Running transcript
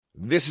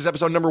This is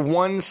episode number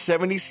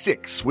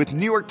 176 with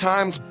New York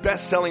Times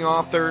bestselling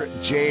author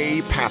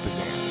Jay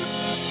Papasan.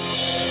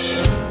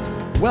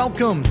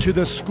 Welcome to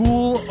the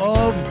School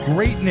of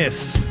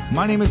Greatness.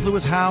 My name is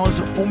Lewis Howes,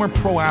 former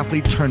pro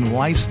athlete turned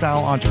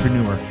lifestyle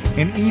entrepreneur.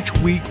 And each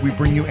week we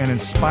bring you an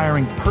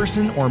inspiring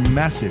person or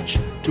message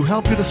to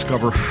help you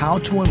discover how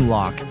to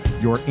unlock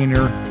your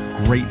inner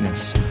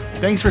greatness.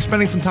 Thanks for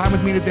spending some time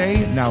with me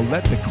today. Now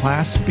let the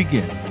class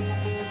begin.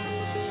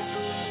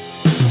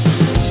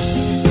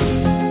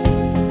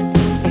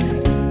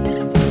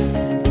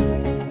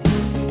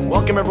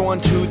 Welcome,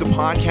 everyone, to the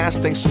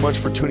podcast. Thanks so much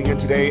for tuning in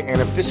today. And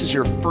if this is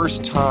your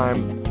first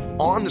time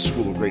on the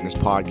School of Greatness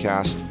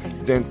podcast,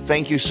 then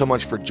thank you so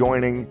much for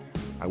joining.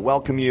 I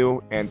welcome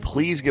you, and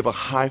please give a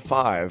high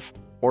five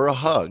or a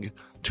hug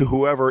to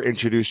whoever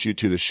introduced you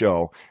to the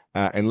show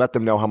and let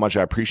them know how much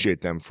I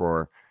appreciate them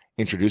for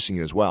introducing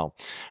you as well.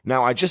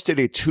 Now, I just did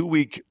a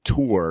 2-week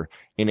tour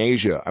in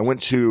Asia. I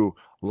went to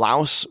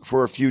Laos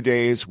for a few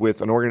days with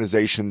an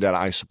organization that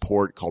I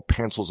support called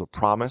Pencils of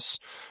Promise,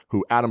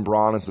 who Adam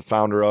Braun is the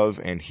founder of,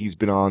 and he's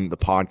been on the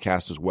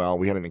podcast as well.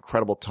 We had an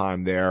incredible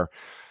time there,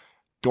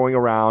 going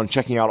around,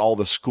 checking out all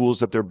the schools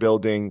that they're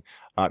building,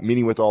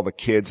 meeting with all the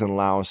kids in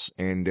Laos,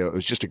 and it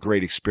was just a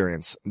great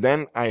experience.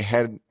 Then I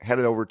headed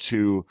over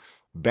to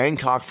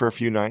Bangkok for a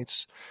few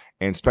nights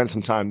and spent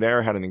some time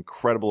there, had an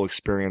incredible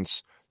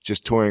experience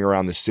just touring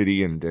around the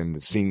city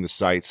and seeing the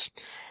sights.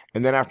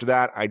 And then after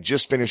that, I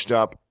just finished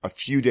up a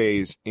few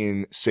days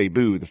in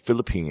Cebu, the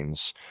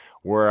Philippines,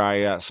 where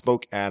I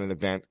spoke at an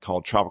event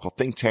called Tropical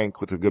Think Tank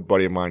with a good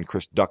buddy of mine,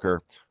 Chris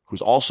Ducker,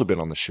 who's also been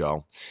on the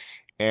show.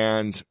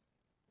 And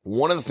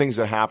one of the things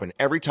that happened,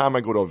 every time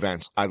I go to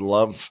events, I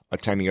love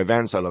attending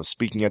events. I love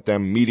speaking at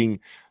them, meeting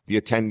the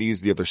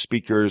attendees, the other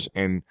speakers,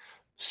 and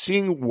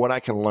seeing what I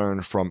can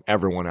learn from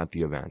everyone at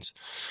the event.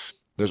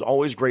 There's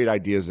always great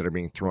ideas that are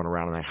being thrown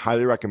around, and I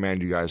highly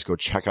recommend you guys go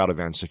check out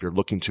events if you're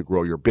looking to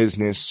grow your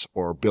business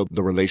or build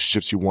the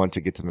relationships you want to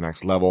get to the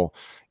next level.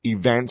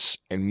 Events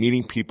and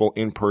meeting people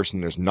in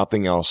person, there's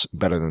nothing else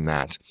better than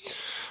that.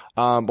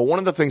 But one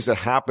of the things that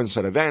happens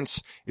at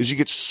events is you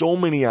get so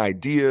many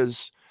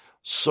ideas,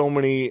 so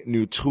many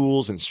new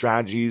tools and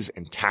strategies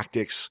and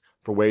tactics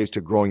for ways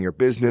to growing your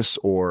business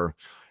or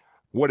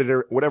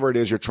whatever it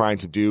is you're trying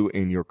to do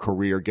in your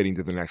career, getting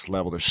to the next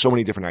level. There's so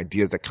many different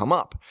ideas that come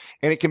up,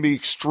 and it can be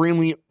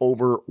extremely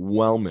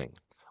overwhelming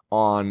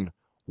on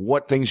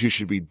what things you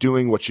should be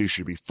doing, what you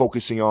should be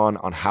focusing on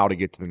how to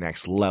get to the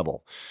next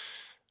level.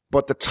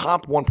 But the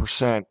top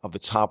 1% of the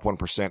top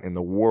 1% in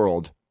the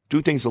world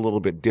do things a little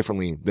bit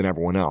differently than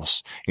everyone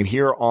else. And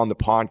here on the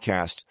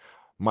podcast,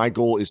 my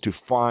goal is to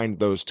find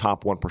those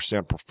top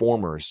 1%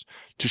 performers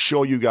to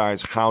show you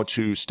guys how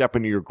to step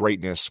into your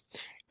greatness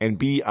and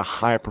be a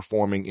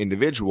high-performing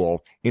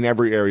individual in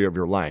every area of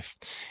your life.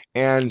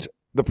 And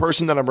the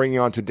person that I'm bringing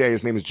on today,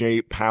 his name is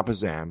Jay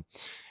Papasan,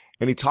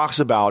 and he talks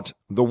about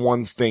the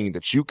one thing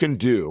that you can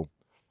do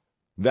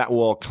that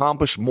will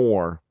accomplish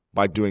more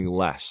by doing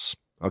less.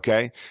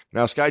 Okay?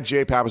 Now, this guy,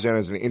 Jay Papasan,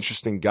 is an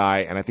interesting guy,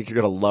 and I think you're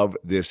going to love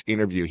this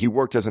interview. He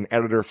worked as an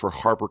editor for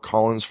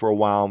HarperCollins for a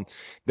while.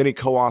 Then he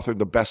co-authored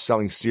the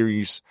best-selling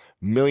series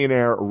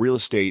Millionaire Real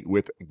Estate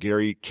with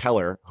Gary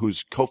Keller,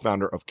 who's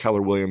co-founder of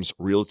Keller Williams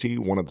Realty,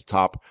 one of the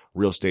top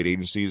real estate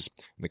agencies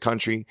in the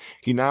country.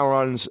 He now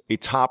runs a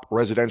top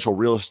residential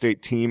real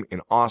estate team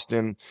in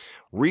Austin.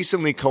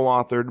 Recently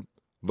co-authored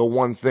The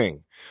One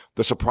Thing,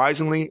 the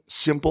surprisingly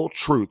simple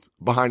truth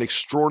behind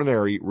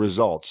extraordinary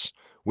results,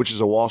 which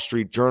is a Wall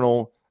Street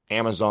Journal,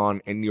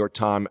 Amazon, and New York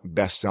Times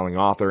best-selling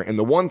author. And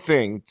The One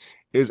Thing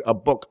is a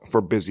book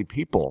for busy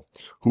people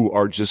who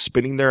are just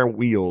spinning their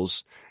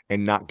wheels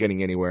and not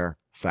getting anywhere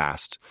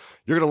fast.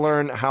 You're going to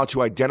learn how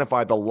to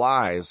identify the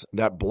lies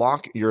that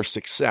block your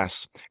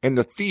success and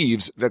the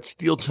thieves that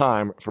steal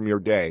time from your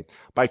day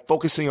by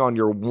focusing on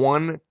your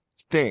one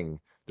thing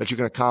that you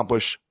can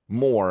accomplish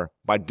more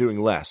by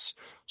doing less.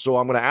 So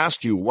I'm going to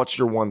ask you, what's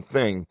your one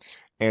thing?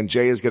 And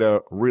Jay is going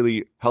to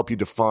really help you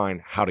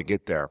define how to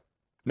get there.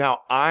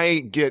 Now, I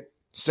get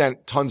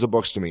sent tons of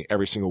books to me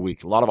every single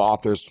week. A lot of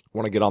authors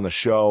want to get on the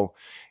show.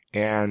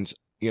 And,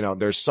 you know,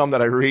 there's some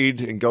that I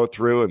read and go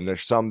through, and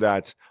there's some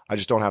that I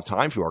just don't have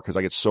time for because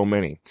I get so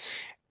many.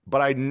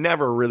 But I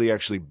never really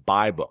actually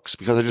buy books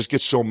because I just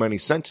get so many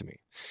sent to me.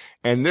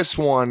 And this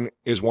one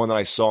is one that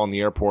I saw in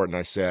the airport, and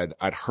I said,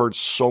 I'd heard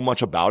so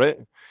much about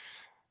it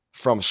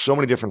from so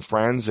many different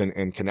friends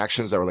and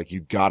connections that were like, you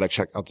got to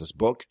check out this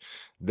book,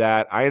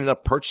 that I ended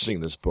up purchasing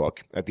this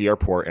book at the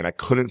airport, and I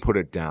couldn't put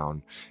it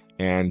down.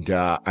 And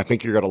I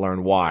think you're going to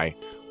learn why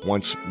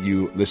once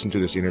you listen to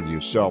this interview.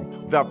 So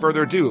without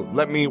further ado,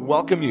 let me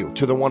welcome you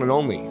to the one and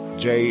only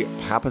Jay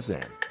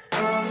Papasan.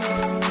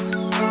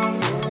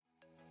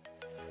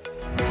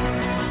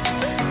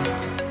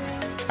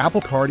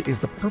 Apple Card is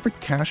the perfect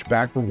cash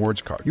back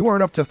rewards card. You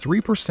earn up to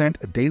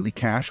 3% daily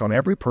cash on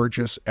every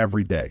purchase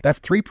every day. That's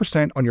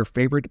 3% on your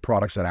favorite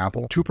products at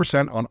Apple,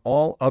 2% on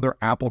all other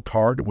Apple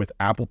Card with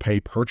Apple Pay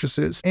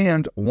purchases,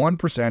 and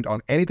 1%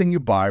 on anything you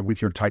buy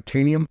with your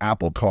titanium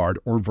Apple Card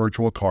or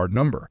virtual card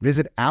number.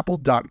 Visit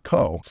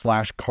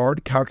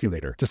apple.co/card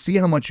calculator to see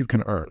how much you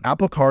can earn.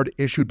 Apple Card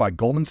issued by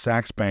Goldman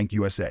Sachs Bank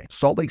USA,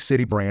 Salt Lake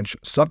City branch,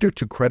 subject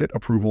to credit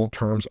approval,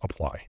 terms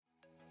apply.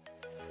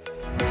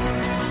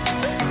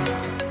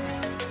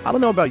 I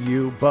don't know about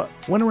you, but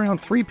when around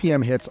 3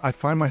 p.m. hits, I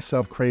find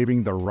myself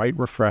craving the right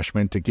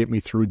refreshment to get me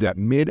through that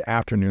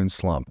mid-afternoon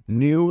slump.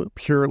 New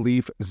Pure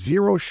Leaf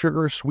Zero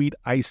Sugar Sweet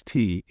Iced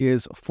Tea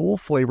is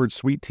full-flavored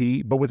sweet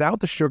tea, but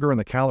without the sugar and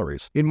the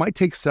calories. It might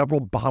take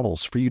several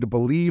bottles for you to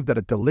believe that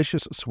a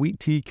delicious sweet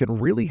tea can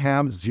really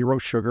have zero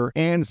sugar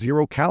and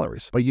 0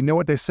 calories. But you know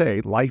what they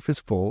say, life is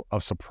full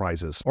of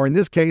surprises. Or in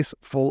this case,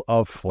 full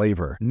of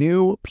flavor.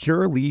 New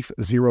Pure Leaf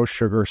Zero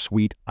Sugar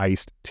Sweet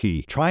Iced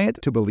Tea. Try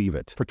it to believe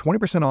it. For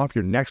 20% off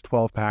your next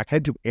 12-pack,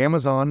 head to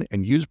Amazon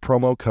and use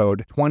promo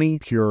code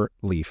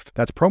 20PureLeaf.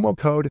 That's promo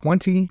code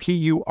 20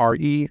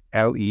 PURELEAF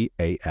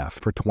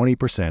for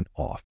 20%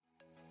 off.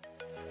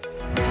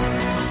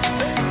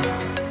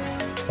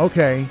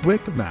 Okay,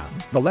 quick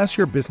math. The less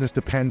your business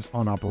depends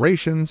on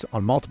operations,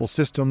 on multiple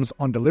systems,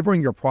 on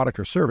delivering your product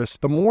or service,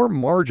 the more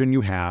margin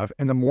you have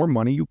and the more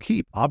money you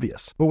keep.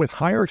 Obvious. But with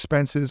higher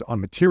expenses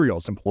on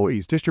materials,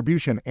 employees,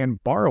 distribution,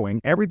 and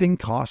borrowing, everything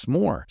costs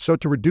more. So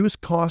to reduce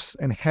costs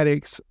and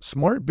headaches,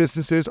 smart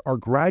businesses are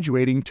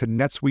graduating to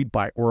NetSuite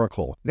by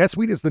Oracle.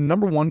 NetSuite is the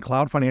 #1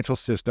 cloud financial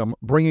system,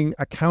 bringing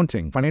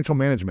accounting, financial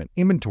management,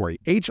 inventory,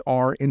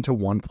 HR into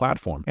one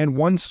platform and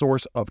one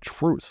source of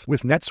truth.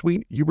 With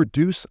NetSuite, you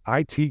reduce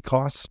IT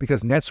costs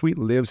because NetSuite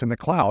lives in the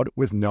cloud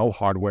with no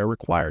hardware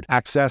required,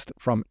 accessed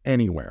from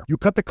anywhere. You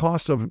cut the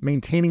cost of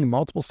maintaining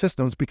multiple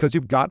systems because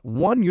you've got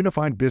one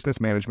unified business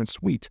management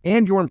suite,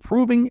 and you're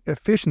improving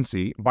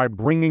efficiency by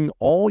bringing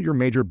all your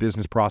major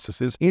business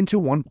processes into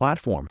one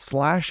platform,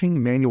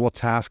 slashing manual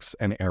tasks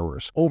and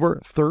errors.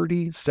 Over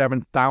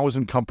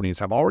 37,000 companies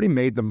have already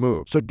made the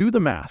move. So do the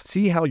math.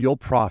 See how you'll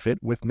profit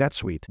with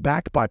NetSuite.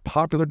 Backed by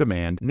popular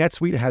demand,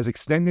 NetSuite has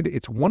extended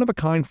its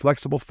one-of-a-kind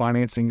flexible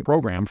financing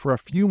program for a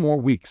few more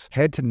weeks.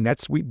 Head to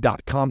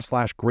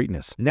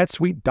netsuite.com/greatness.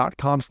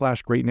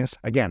 netsuite.com/greatness.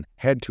 Again,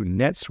 head to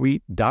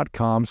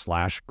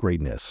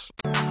netsuite.com/greatness.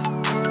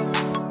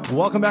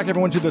 Welcome back,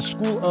 everyone, to the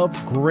School of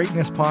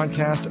Greatness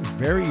podcast.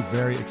 Very,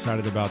 very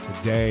excited about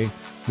today.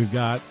 We've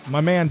got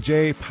my man,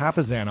 Jay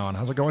Papasan on.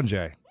 How's it going,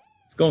 Jay?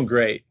 It's going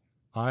great.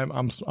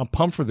 I'm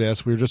pumped for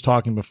this. We were just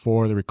talking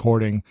before the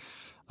recording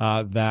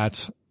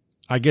that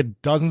I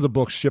get dozens of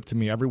books shipped to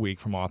me every week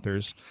from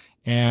authors,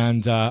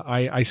 and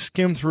I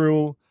skim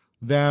through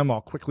them. I'll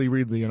quickly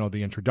read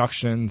the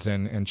introductions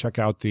and check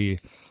out the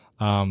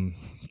kind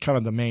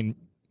of the main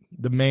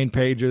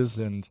pages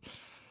and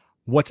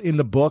what's in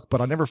the book, but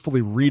I never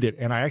fully read it.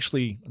 And I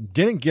actually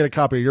didn't get a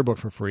copy of your book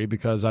for free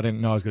because I didn't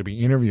know I was going to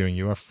be interviewing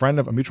you. A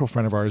mutual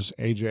friend of ours,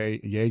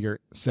 AJ Yeager,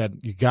 said,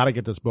 you got to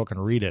get this book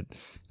and read it.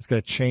 It's going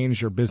to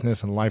change your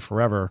business and life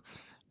forever.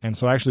 And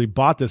so I actually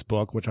bought this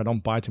book, which I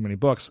don't buy too many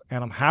books,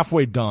 and I'm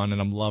halfway done and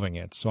I'm loving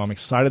it. So I'm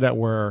excited that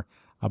we're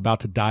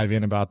about to dive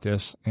in about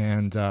this.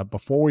 And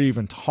before we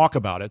even talk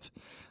about it,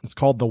 it's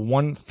called The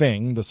One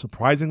Thing, The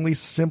Surprisingly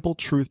Simple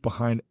Truth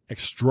Behind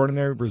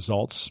Extraordinary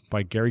Results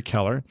by Gary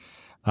Keller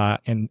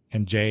and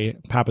Jay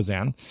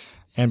Papasan.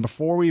 And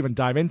before we even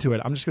dive into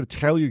it, I'm just going to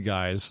tell you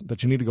guys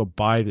that you need to go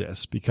buy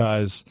this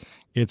because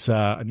it's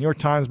a New York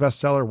Times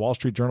bestseller, Wall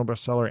Street Journal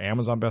bestseller,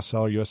 Amazon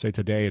bestseller, USA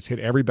Today. It's hit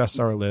every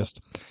bestseller list,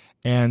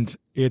 and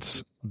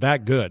it's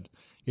that good.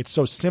 It's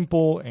so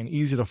simple and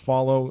easy to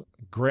follow.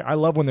 Great. I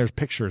love when there's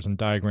pictures and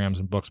diagrams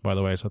in books, by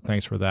the way, so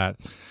thanks for that.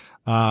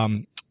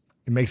 It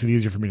makes it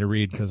easier for me to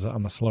read because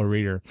I'm a slow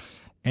reader.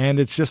 And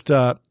it's just,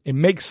 it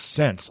makes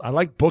sense. I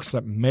like books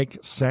that make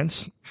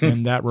sense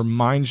and that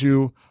reminds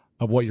you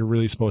of what you're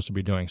really supposed to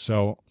be doing.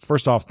 So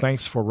first off,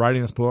 thanks for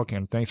writing this book,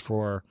 and thanks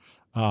for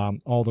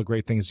all the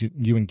great things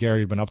you and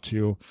Gary have been up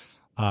to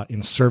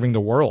in serving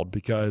the world,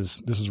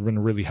 because this has been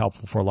really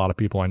helpful for a lot of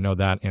people. I know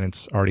that, and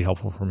it's already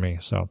helpful for me.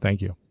 So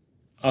thank you.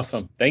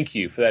 Awesome. Thank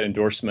you for that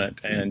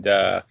endorsement. And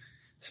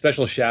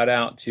special shout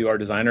out to our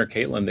designer,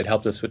 Caitlin, that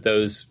helped us with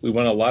those. We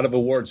won a lot of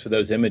awards for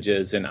those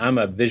images. And I'm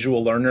a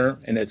visual learner,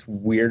 and it's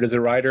weird as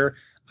a writer.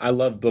 I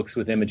love books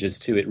with images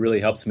too. It really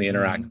helps me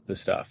interact with the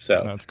stuff. So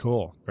that's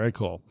cool. Very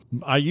cool.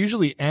 I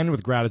usually end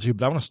with gratitude,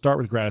 but I want to start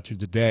with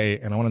gratitude today.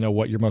 And I want to know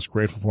what you're most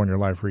grateful for in your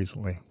life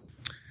recently.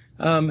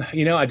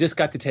 I just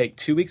got to take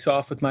 2 weeks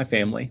off with my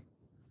family.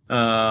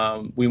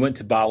 We went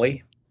to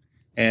Bali.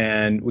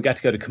 And we got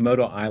to go to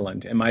Komodo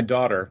Island. And my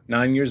daughter,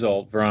 9 years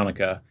old,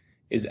 Veronica,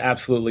 is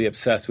absolutely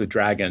obsessed with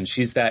dragons.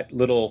 She's that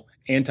little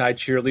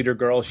anti-cheerleader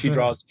girl. She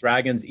draws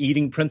dragons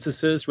eating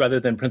princesses rather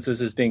than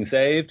princesses being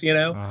saved,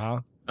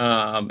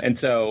 And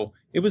so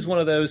it was one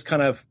of those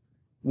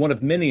one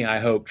of many, I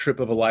hope, trip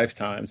of a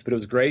lifetimes. But it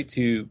was great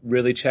to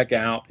really check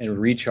out and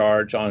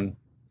recharge on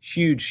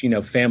huge,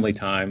 family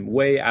time,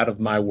 way out of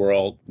my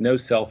world, no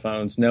cell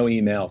phones, no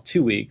email,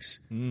 2 weeks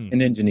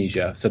in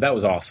Indonesia. So that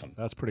was awesome.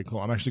 That's pretty cool.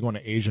 I'm actually going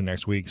to Asia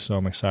next week, so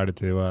I'm excited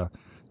to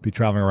be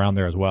traveling around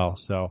there as well.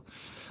 So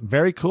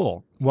very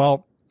cool.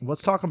 Well,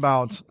 let's talk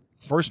about,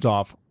 first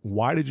off,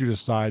 why did you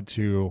decide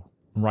to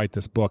write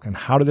this book, and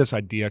how did this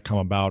idea come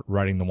about,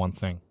 writing The One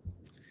Thing?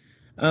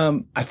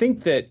 I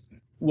think that,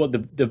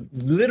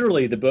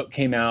 literally the book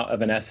came out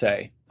of an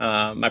essay.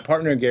 My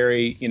partner,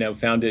 Gary,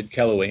 founded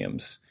Keller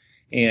Williams,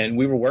 and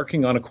we were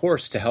working on a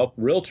course to help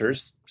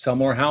realtors sell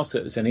more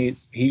houses. And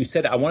he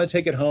said, I want to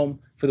take it home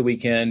for the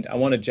weekend. I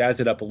want to jazz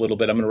it up a little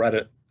bit. I'm going to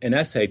write an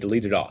essay to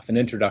lead it off, an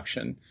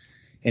introduction.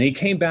 And he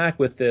came back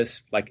with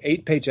this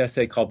 8-page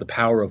essay called The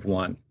Power of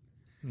One.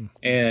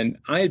 And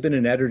I had been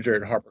an editor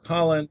at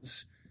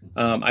HarperCollins.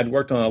 I'd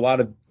worked on a lot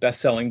of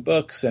best-selling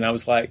books, and I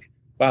was like,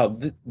 wow,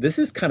 this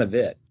is kind of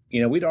it.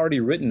 We'd already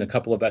written a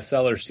couple of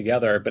bestsellers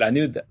together, but I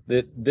knew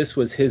that this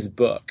was his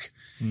book.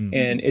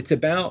 And it's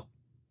about,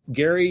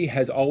 Gary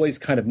has always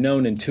kind of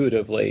known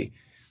intuitively,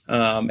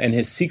 and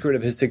his secret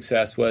of his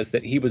success was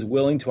that he was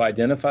willing to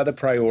identify the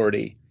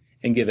priority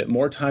and give it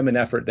more time and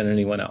effort than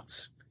anyone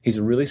else. He's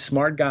a really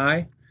smart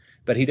guy,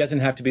 but he doesn't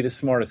have to be the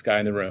smartest guy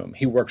in the room.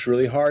 He works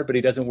really hard, but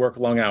he doesn't work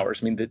long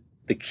hours. I mean,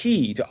 the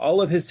key to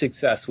all of his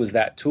success was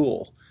that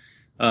tool,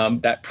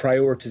 that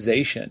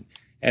prioritization.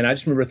 And I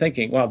just remember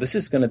thinking, wow, this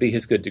is going to be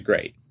his good to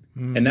great.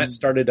 And that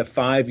started a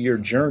 5-year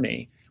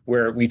journey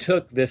where we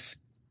took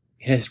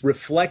his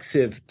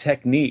reflexive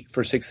technique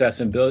for success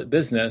in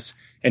business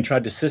and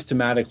tried to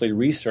systematically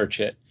research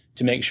it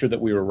to make sure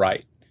that we were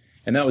right.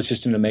 And that was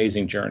just an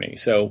amazing journey.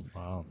 So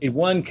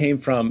one came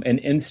from an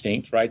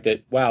instinct, right?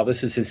 That, wow,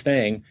 this is his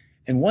thing.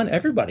 And one,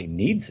 everybody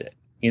needs it.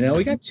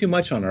 We got too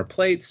much on our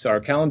plates. Our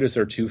calendars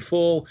are too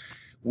full.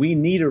 We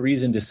need a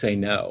reason to say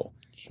no.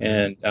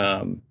 And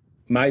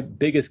my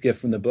biggest gift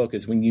from the book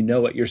is when you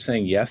know what you're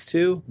saying yes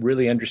to,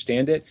 really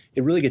understand it,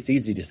 it really gets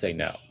easy to say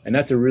no. And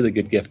that's a really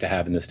good gift to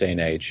have in this day and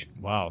age.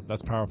 Wow,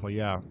 that's powerful,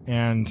 yeah.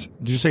 And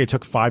did you say it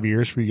took 5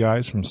 years for you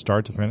guys from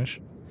start to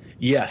finish?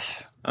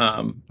 Yes.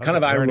 Kind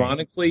of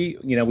ironically,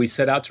 we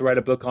set out to write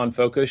a book on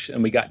focus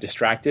and we got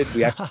distracted.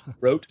 We actually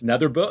wrote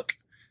another book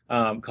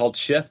called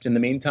Shift in the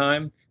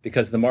meantime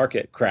because the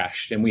market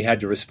crashed and we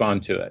had to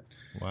respond to it.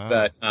 Wow.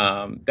 But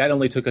that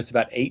only took us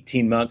about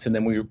 18 months, and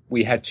then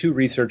we had 2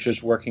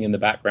 researchers working in the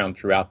background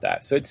throughout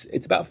that. So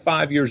it's about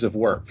 5 years of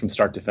work from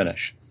start to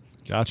finish.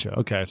 Gotcha.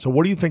 Okay. So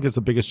what do you think is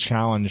the biggest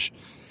challenge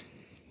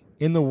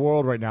in the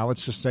world right now?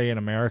 Let's just say in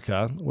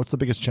America, what's the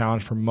biggest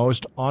challenge for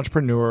most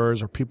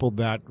entrepreneurs or people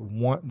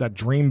that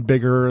dream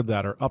bigger,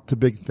 that are up to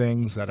big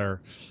things, that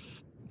are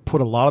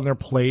put a lot on their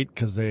plate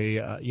because they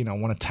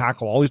want to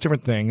tackle all these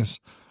different things?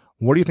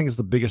 What do you think is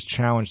the biggest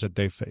challenge that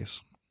they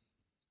face?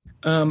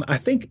 I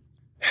think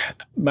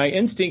my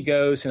instinct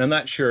goes, and I'm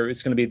not sure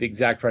it's going to be the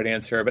exact right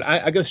answer, but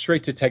I go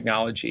straight to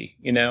technology.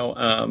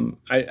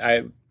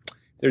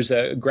 There's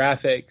a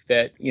graphic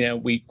that,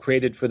 we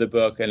created for the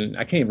book, and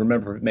I can't even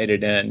remember if it made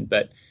it in,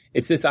 but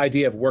it's this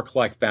idea of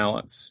work-life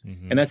balance.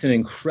 And that's an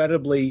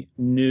incredibly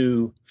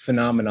new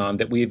phenomenon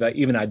that we've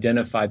even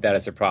identified that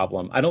as a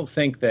problem. I don't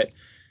think that,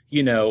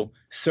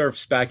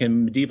 serfs back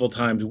in medieval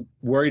times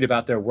worried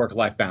about their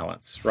work-life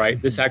balance, right?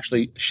 This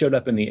actually showed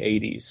up in the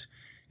 80s.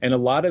 And a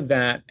lot of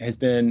that has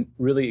been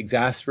really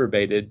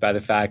exacerbated by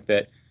the fact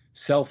that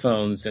cell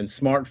phones and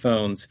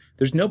smartphones,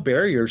 there's no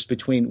barriers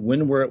between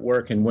when we're at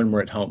work and when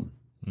we're at home.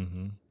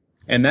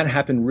 And that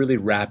happened really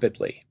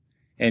rapidly.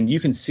 And you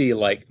can see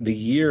the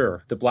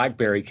year the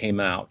BlackBerry came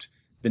out,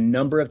 the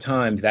number of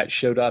times that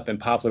showed up in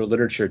popular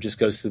literature just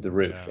goes through the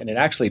roof. Yeah. And it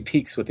actually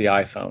peaks with the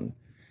iPhone.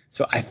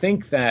 So I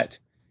think that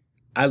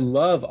I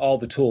love all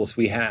the tools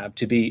we have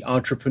to be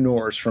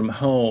entrepreneurs from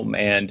home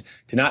and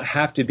to not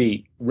have to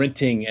be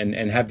renting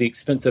and have the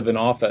expense of an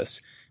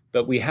office.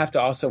 But we have to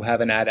also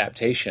have an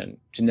adaptation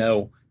to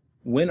know,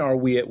 when are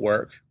we at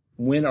work?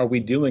 When are we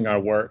doing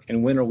our work?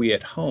 And when are we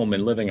at home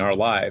and living our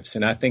lives?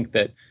 And I think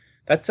that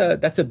that's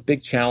a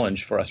big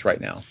challenge for us right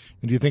now.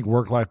 And do you think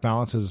work-life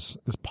balance is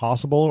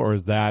possible, or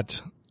is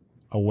that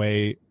a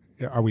way?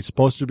 Are we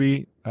supposed to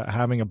be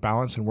having a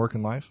balance in work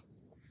and life?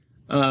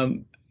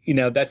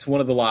 That's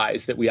one of the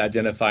lies that we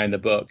identify in the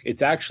book.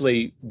 It's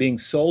actually being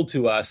sold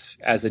to us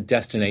as a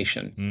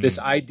destination. This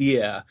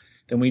idea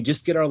that we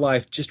just get our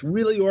life just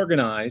really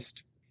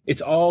organized,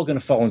 it's all going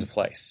to fall into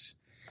place.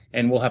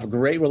 And we'll have a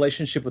great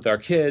relationship with our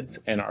kids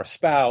and our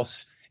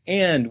spouse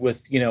and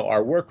with,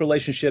 our work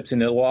relationships,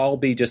 and it'll all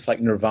be just like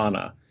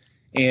nirvana.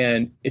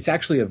 And it's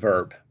actually a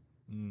verb.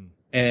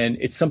 And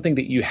it's something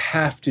that you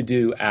have to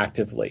do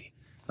actively.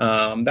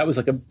 That was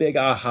a big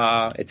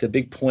aha. It's a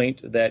big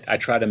point that I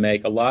try to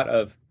make. A lot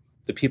of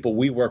the people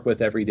we work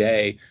with every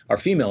day are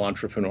female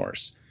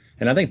entrepreneurs.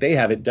 And I think they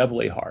have it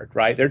doubly hard,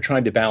 right? They're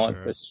trying to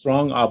balance a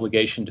strong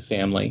obligation to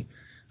family.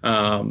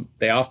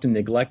 They often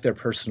neglect their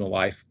personal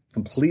life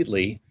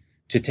completely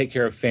to take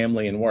care of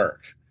family and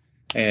work.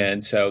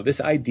 And so this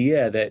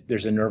idea that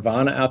there's a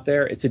nirvana out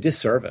there, it's a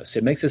disservice.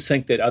 It makes us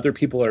think that other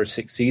people are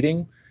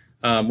succeeding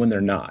when they're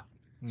not.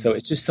 So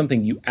it's just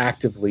something you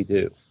actively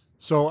do.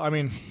 So,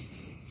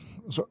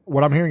 So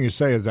what I'm hearing you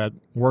say is that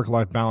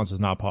work-life balance is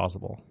not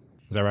possible.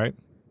 Is that right?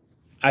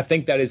 I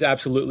think that is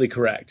absolutely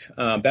correct.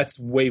 That's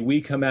the way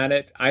we come at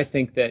it. I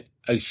think that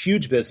a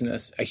huge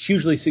business, a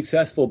hugely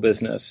successful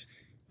business,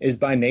 is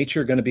by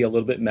nature going to be a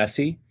little bit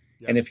messy.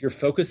 Yep. And if you're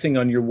focusing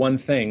on your one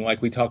thing,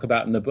 like we talk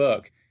about in the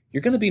book,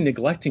 you're going to be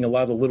neglecting a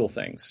lot of the little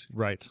things.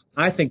 Right.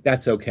 I think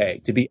that's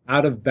okay to be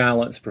out of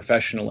balance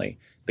professionally,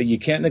 but you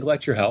can't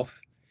neglect your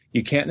health.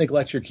 You can't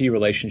neglect your key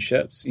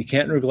relationships. You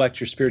can't neglect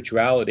your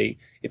spirituality.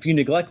 If you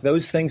neglect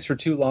those things for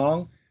too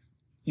long,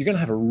 you're going to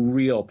have a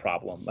real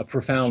problem, a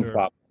profound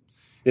problem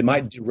that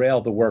might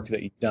derail the work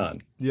that you've done.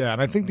 Yeah.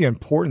 And I think the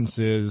importance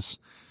is,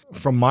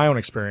 from my own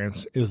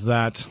experience, is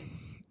that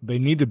they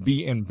need to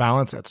be in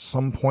balance at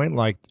some point,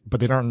 but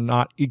they are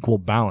not equal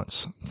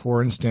balance.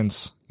 For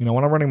instance, when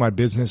I'm running my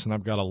business and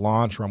I've got a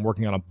launch or I'm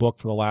working on a book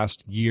for the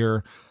last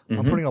year,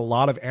 I'm putting a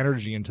lot of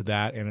energy into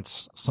that. And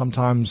it's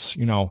sometimes,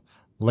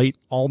 late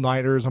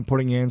all-nighters I'm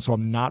putting in. So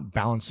I'm not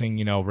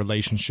balancing,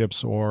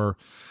 relationships or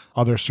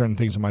other certain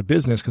things in my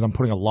business because I'm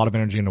putting a lot of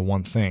energy into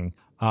one thing.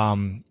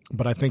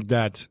 But I think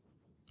that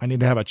I need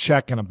to have a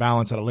check and a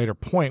balance at a later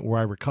point where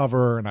I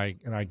recover and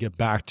I get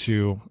back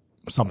to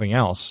something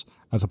else,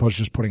 as opposed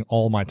to just putting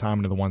all my time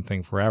into the one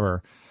thing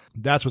forever.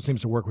 That's what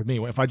seems to work with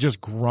me. If I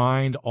just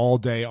grind all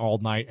day, all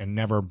night, and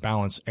never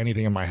balance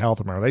anything in my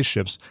health or my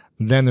relationships,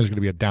 then there's going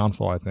to be a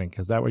downfall, I think.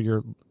 Is that what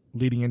you're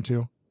leading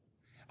into?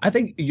 I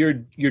think you're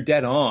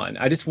dead on.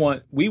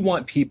 We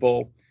want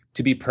people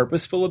to be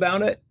purposeful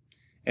about it.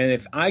 And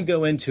if I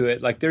go into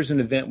it, like there's an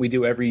event we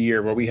do every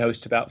year where we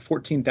host about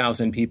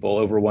 14,000 people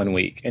over 1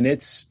 week. And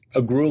it's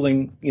a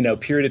grueling,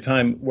 period of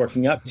time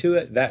working up to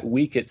it. That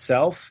week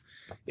itself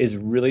is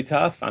really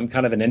tough. I'm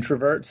kind of an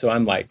introvert, so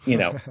I'm like,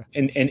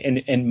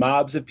 in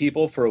mobs of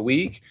people for a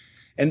week.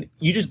 And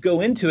you just go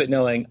into it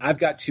knowing I've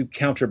got to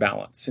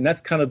counterbalance. And that's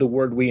kind of the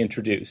word we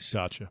introduce.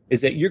 Gotcha.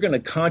 Is that you're going to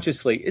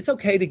consciously, it's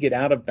okay to get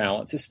out of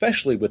balance,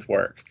 especially with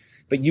work,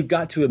 but you've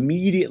got to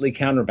immediately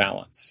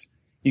counterbalance.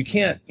 You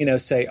can't,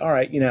 say, all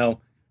right,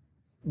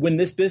 when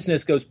this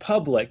business goes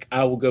public,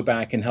 I will go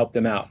back and help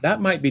them out.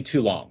 That might be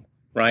too long.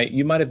 Right?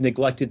 You might have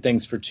neglected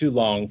things for too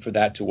long for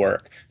that to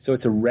work. So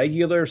it's a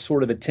regular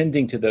sort of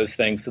attending to those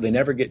things so they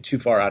never get too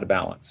far out of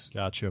balance.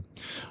 Gotcha.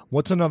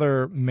 What's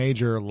another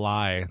major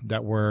lie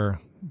that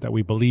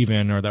we believe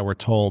in or that we're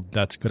told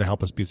that's going to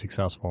help us be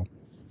successful?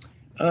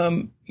 We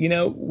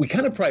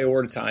kind of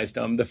prioritized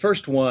them. The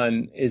first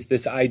one is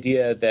this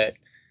idea that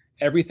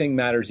everything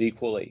matters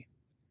equally.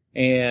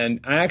 And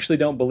I actually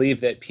don't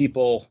believe that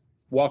people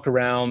walk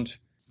around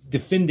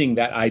defending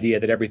that idea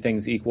that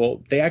everything's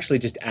equal. They actually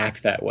just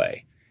act that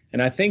way.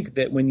 And I think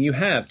that when you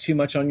have too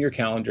much on your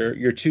calendar,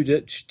 your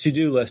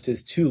to-do list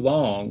is too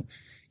long,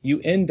 you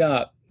end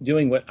up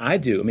doing what I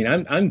do. I mean,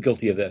 I'm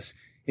guilty of this.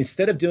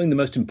 Instead of doing the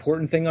most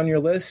important thing on your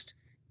list,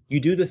 you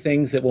do the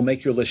things that will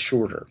make your list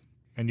shorter.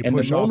 And you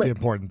push off the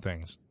important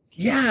things.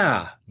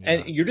 Yeah.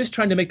 And you're just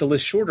trying to make the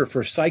list shorter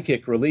for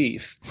psychic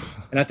relief.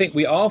 And I think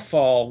we all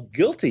fall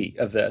guilty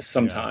of this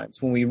sometimes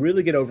when we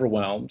really get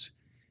overwhelmed.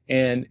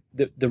 And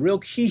the real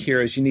key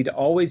here is you need to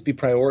always be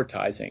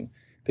prioritizing,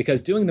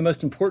 because doing the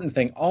most important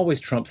thing always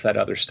trumps that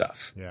other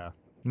stuff. Yeah.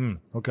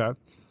 Okay.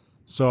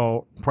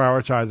 So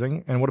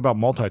prioritizing. And what about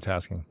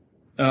multitasking?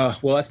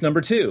 Well, that's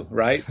number 2,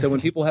 right? So when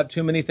people have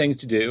too many things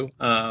to do,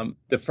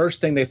 the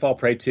first thing they fall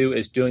prey to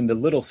is doing the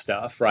little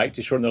stuff, right,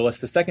 to shorten their list.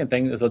 The second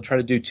thing is they'll try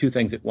to do 2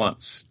 things at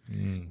once.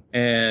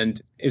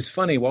 And it's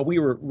funny, while we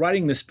were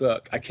writing this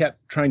book, I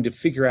kept trying to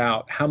figure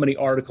out how many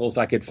articles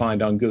I could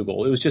find on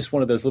Google. It was just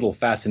one of those little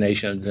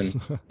fascinations.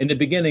 And in the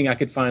beginning, I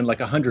could find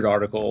like 100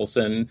 articles,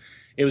 and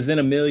it was then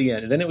 1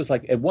 million. And then it was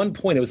like, at one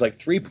point, it was like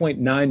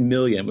 3.9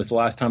 million was the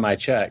last time I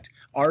checked,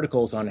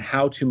 articles on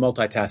how to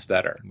multitask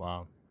better.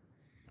 Wow.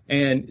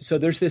 And so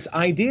there's this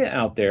idea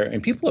out there,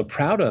 and people are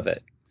proud of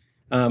it.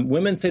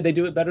 Women say they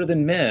do it better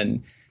than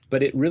men,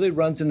 but it really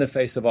runs in the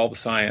face of all the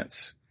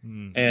science.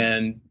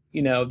 And,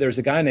 there's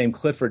a guy named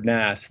Clifford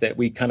Nass that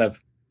we kind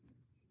of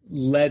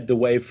led the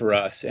way for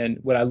us. And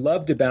what I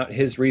loved about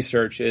his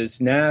research is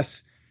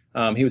Nass,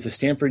 he was a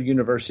Stanford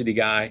University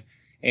guy,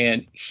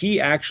 and he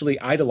actually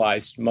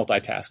idolized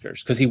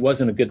multitaskers because he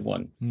wasn't a good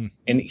one.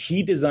 And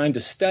he designed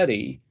a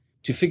study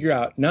to figure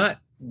out not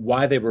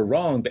why they were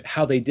wrong, but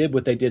how they did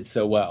what they did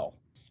so well.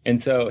 And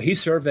so he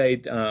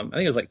surveyed, I think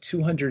it was like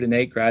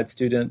 208 grad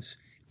students,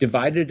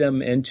 divided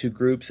them into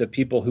groups of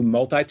people who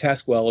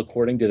multitask well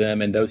according to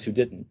them and those who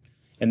didn't,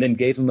 and then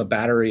gave them a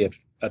battery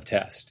of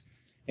tests.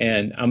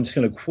 And I'm just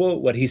going to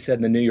quote what he said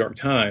in the New York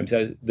Times.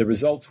 The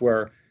results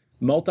were,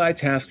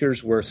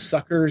 multitaskers were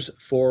suckers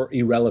for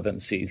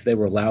irrelevancies. They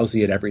were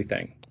lousy at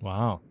everything.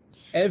 Wow.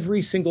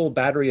 Every single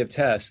battery of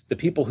tests, the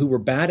people who were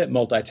bad at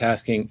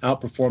multitasking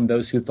outperformed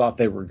those who thought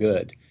they were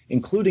good,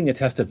 including a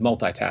test of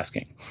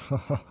multitasking.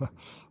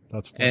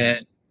 That's funny.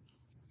 And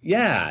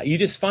you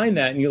just find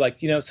that and you're like,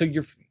 so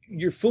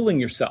you're fooling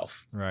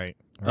yourself. Right.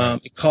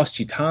 It costs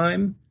you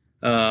time.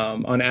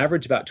 On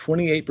average, about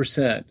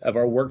 28% of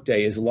our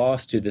workday is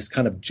lost to this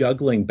kind of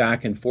juggling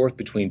back and forth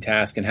between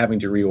tasks and having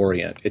to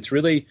reorient. It's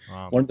really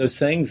one of those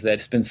things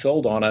that's been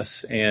sold on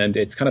us, and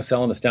it's kind of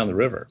selling us down the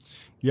river.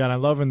 Yeah, and I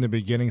love in the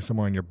beginning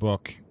somewhere in your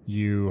book,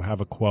 you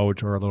have a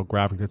quote or a little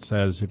graphic that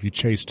says, if you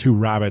chase two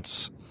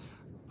rabbits,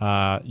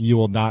 you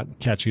will not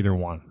catch either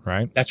one,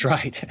 right? That's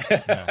right.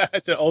 Yeah.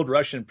 It's an old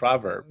Russian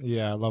proverb.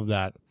 Yeah, I love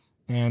that.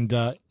 And,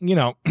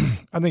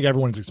 I think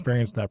everyone's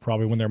experienced that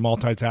probably when they're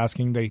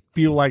multitasking. They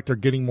feel like they're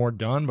getting more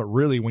done, but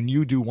really when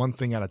you do one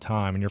thing at a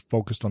time and you're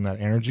focused on that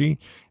energy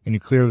and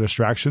you clear the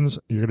distractions,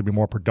 you're going to be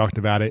more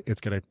productive at it.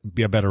 It's going to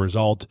be a better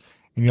result,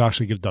 and you'll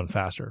actually get it done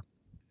faster.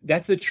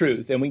 That's the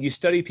truth. And when you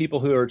study people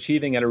who are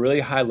achieving at a really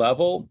high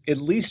level, at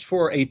least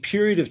for a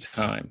period of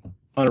time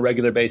on a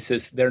regular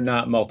basis, they're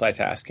not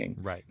multitasking.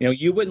 Right.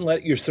 You wouldn't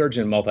let your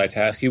surgeon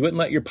multitask. You wouldn't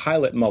let your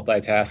pilot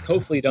multitask.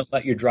 Hopefully you don't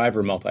let your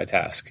driver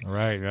multitask.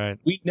 Right.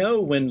 We know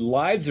when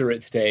lives are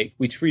at stake,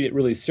 we treat it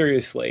really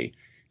seriously.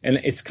 And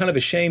it's kind of a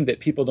shame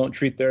that people don't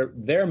treat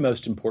their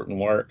most important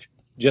work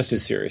just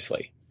as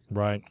seriously.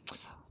 Right.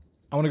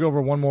 I want to go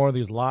over one more of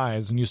these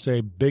lies. When you say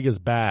big is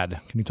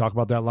bad, can you talk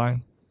about that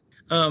line?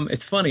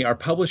 It's funny. Our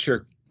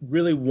publisher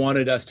really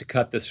wanted us to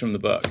cut this from the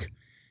book.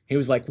 He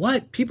was like,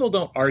 what? People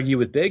don't argue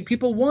with big.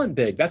 People want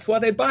big. That's why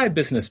they buy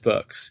business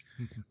books.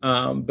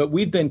 But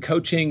we've been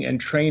coaching and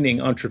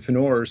training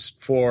entrepreneurs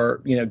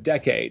for,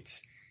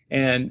 decades.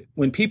 And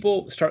when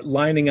people start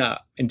lining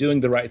up and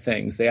doing the right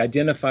things, they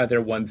identify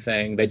their one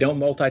thing. They don't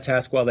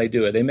multitask while they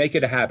do it. They make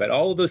it a habit.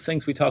 All of those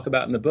things we talk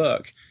about in the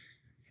book.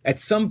 At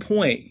some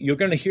point, you're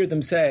going to hear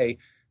them say,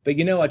 but,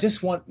 I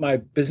just want my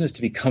business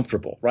to be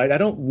comfortable, right? I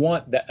don't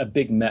want a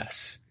big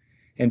mess.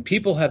 And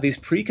people have these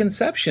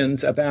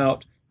preconceptions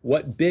about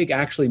what big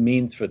actually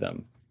means for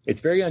them. It's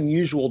very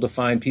unusual to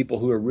find people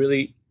who are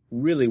really,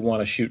 really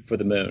want to shoot for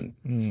the moon.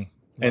 Right.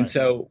 And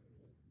so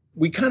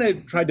we kind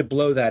of tried to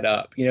blow that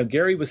up.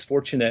 Gary was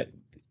fortunate.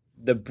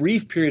 The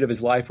brief period of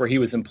his life where he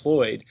was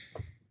employed,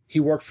 he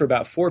worked for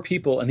about 4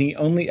 people, and he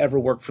only ever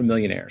worked for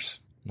millionaires.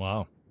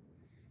 Wow.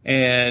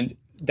 And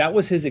that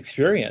was his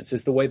experience,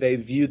 is the way they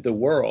viewed the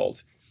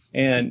world.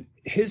 And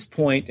his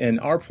point and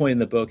our point in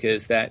the book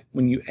is that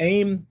when you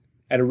aim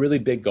at a really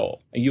big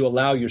goal, and you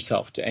allow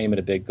yourself to aim at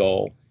a big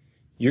goal,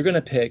 you're going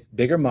to pick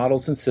bigger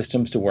models and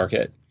systems to work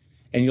it,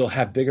 and you'll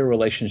have bigger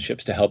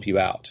relationships to help you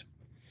out.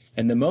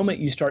 And the moment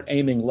you start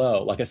aiming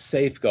low, like a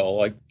safe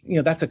goal,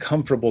 that's a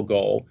comfortable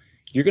goal,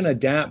 you're going to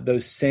adapt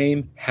those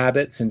same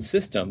habits and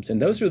systems.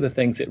 And those are the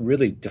things that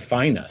really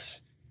define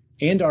us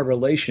and our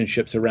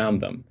relationships around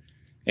them.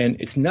 And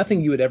it's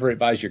nothing you would ever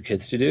advise your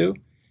kids to do.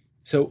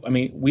 So,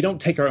 we don't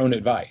take our own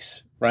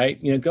advice,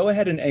 right? Go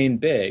ahead and aim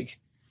big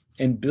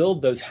and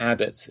build those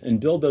habits and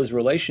build those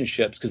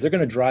relationships, because they're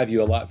going to drive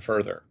you a lot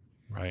further.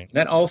 Right.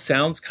 That all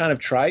sounds kind of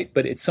trite,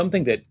 but it's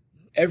something that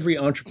every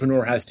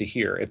entrepreneur has to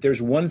hear. If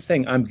there's one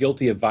thing I'm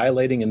guilty of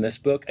violating in this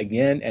book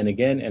again and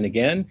again and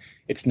again,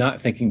 it's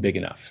not thinking big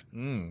enough.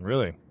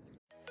 Really?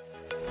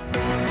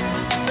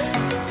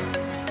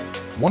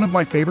 One of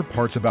my favorite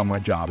parts about my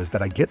job is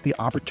that I get the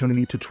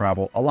opportunity to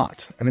travel a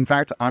lot. And in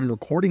fact, I'm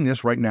recording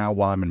this right now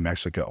while I'm in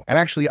Mexico. And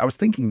actually, I was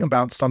thinking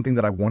about something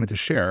that I wanted to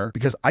share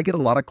because I get a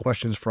lot of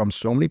questions from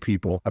so many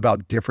people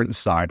about different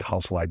side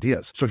hustle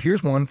ideas. So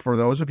here's one for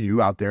those of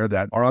you out there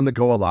that are on the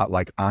go a lot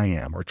like I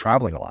am, or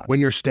traveling a lot. When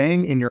you're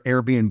staying in your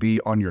Airbnb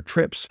on your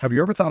trips, have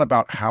you ever thought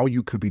about how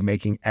you could be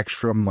making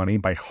extra money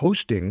by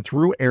hosting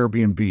through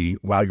Airbnb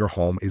while your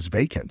home is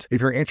vacant?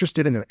 If you're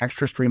interested in an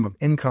extra stream of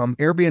income,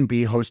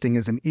 Airbnb hosting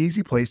is an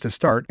easy place to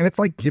start, and it's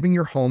like giving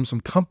your home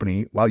some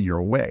company while you're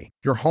away.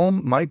 Your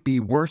home might be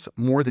worth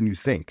more than you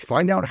think.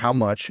 Find out how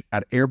much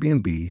at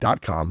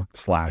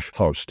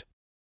airbnb.com/host.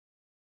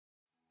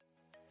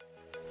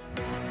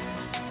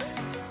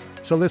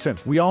 So listen,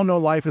 we all know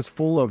life is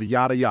full of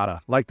yada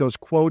yada, like those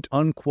quote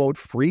unquote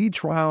free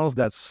trials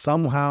that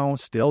somehow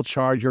still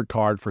charge your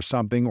card for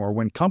something, or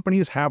when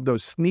companies have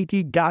those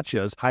sneaky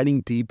gotchas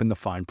hiding deep in the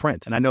fine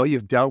print. And I know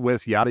you've dealt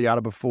with yada yada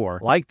before,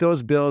 like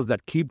those bills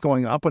that keep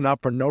going up and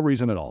up for no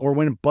reason at all, or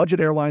when budget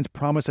airlines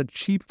promise a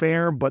cheap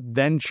fare but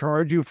then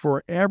charge you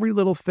for every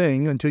little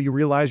thing until you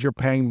realize you're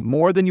paying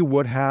more than you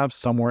would have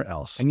somewhere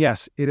else. And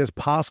yes, it is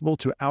possible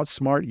to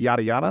outsmart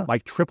yada yada,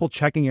 like triple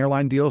checking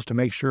airline deals to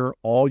make sure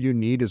all you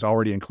need is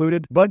already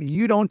included, but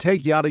you don't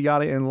take yada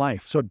yada in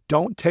life. So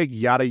don't take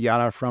yada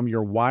yada from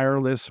your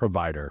wireless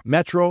provider.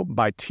 Metro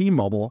by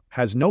T-Mobile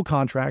has no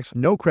contracts,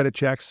 no credit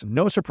checks,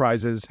 no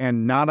surprises,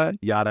 and nada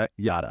yada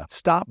yada.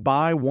 Stop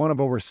by one of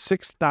over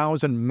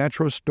 6,000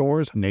 Metro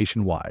stores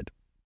nationwide.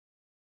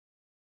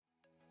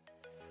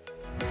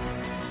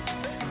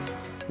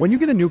 When you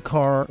get a new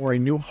car or a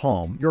new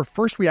home, your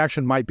first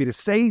reaction might be to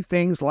say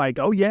things like,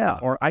 oh yeah,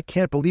 or I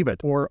can't believe it,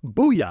 or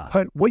booyah.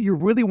 But what you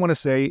really want to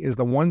say is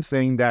the one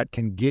thing that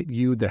can get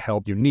you the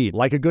help you need.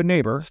 Like a good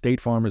neighbor, State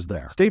Farm is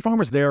there. State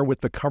Farm is there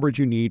with the coverage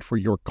you need for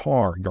your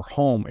car, your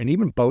home, and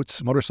even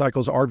boats,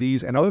 motorcycles,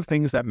 RVs, and other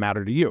things that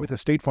matter to you. With a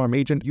State Farm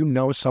agent, you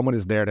know someone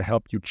is there to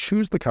help you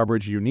choose the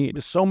coverage you need.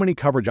 With so many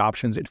coverage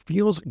options, it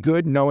feels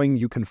good knowing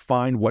you can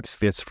find what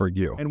fits for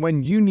you. And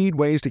when you need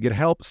ways to get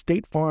help,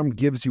 State Farm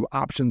gives you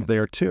options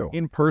there too.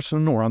 In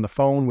person or on the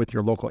phone with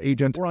your local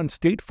agent or on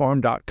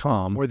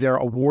statefarm.com, where their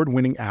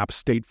award-winning app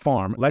State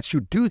Farm lets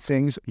you do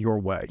things your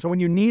way. So when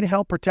you need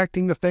help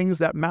protecting the things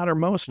that matter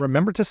most,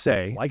 remember to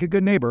say, like a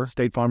good neighbor,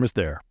 State Farm is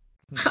there.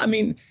 I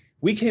mean,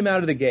 we came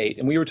out of the gate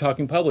and we were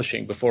talking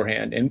publishing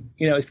beforehand, and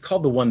it's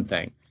called The One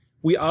Thing.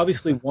 We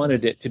obviously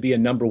wanted it to be a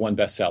 #1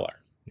 bestseller.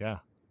 Yeah.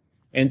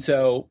 And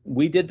so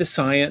we did the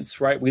science,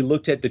 right? We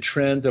looked at the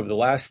trends over the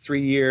last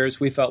 3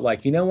 years. We felt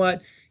like, you know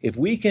what? If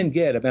we can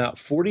get about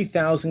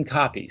 40,000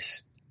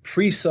 copies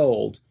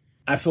pre-sold,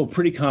 I feel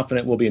pretty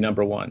confident we'll be a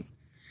 #1.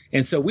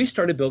 And so we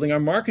started building our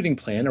marketing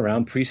plan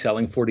around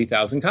pre-selling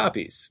 40,000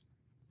 copies.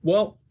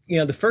 Well,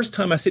 the first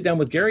time I sit down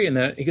with Gary in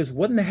that, he goes,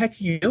 what in the heck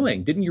are you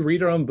doing? Didn't you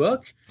read our own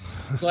book?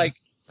 It's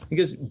like, he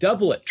goes,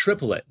 double it,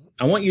 triple it.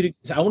 I want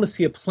to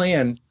see a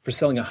plan for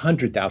selling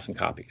 100,000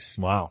 copies.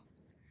 Wow.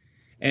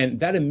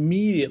 And that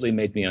immediately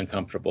made me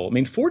uncomfortable. I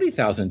mean,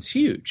 40,000 is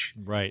huge.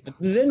 Right. But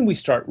then we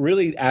start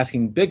really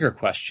asking bigger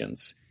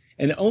questions.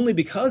 And only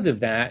because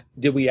of that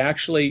did we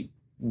actually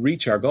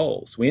reach our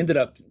goals. We ended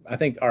up, I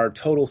think our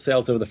total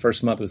sales over the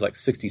first month was like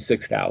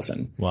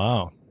 66,000.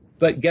 Wow.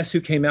 But guess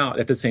who came out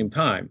at the same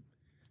time?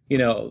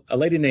 A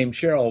lady named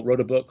Cheryl wrote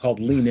a book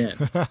called Lean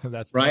In.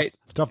 That's right.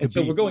 Tough to and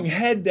so beat. we're going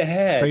head to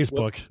head.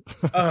 Facebook.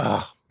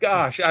 Oh,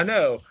 gosh, I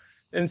know.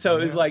 And so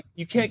it's like,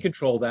 you can't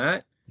control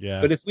that. Yeah.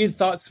 But if we had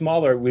thought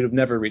smaller, we'd have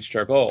never reached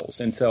our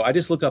goals. And so I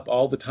just look up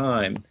all the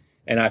time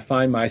and I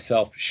find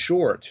myself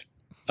short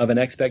of an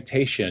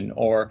expectation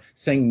or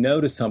saying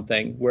no to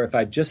something where if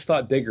I just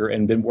thought bigger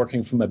and been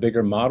working from a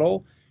bigger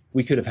model,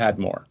 we could have had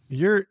more.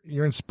 You're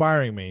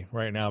inspiring me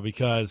right now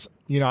because,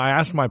 I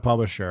asked my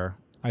publisher,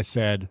 I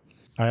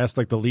asked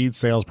like the lead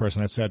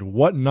salesperson, I said,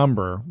 what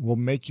number will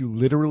make you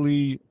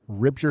literally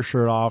rip your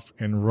shirt off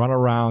and run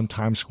around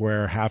Times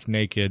Square half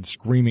naked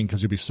screaming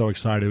because you'll be so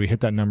excited? We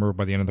hit that number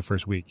by the end of the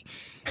first week.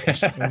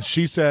 And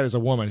she said, as a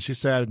woman, she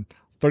said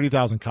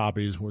 30,000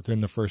 copies within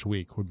the first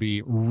week would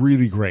be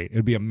really great.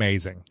 It'd be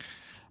amazing.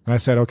 And I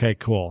said, okay,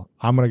 cool.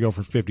 I'm going to go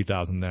for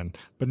 50,000 then.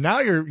 But now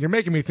you're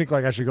making me think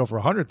like I should go for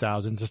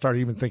 100,000 to start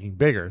even thinking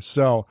bigger.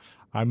 So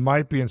I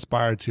might be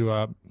inspired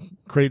to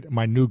create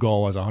my new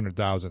goal as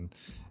 100,000.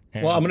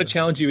 Well, I'm going to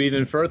challenge you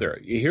even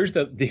further. Here's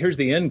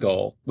the end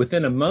goal.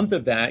 Within a month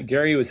of that,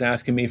 Gary was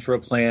asking me for a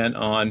plan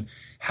on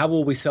how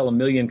will we sell 1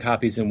 million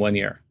copies in 1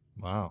 year.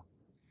 Wow.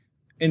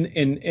 In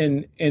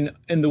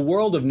the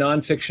world of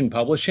nonfiction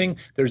publishing,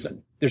 there's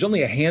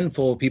only a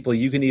handful of people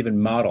you can even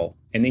model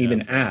and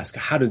even ask,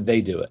 how did they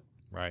do it?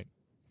 Right.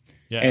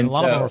 Yeah, and a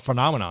lot of them are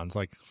phenomenons,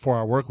 like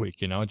 4-Hour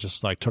Workweek, it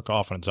just like took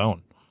off on its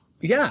own.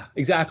 Yeah,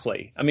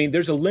 exactly. I mean,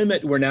 there's a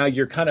limit where now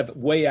you're kind of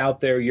way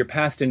out there. You're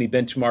past any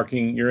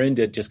benchmarking. You're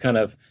into just kind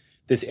of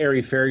this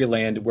airy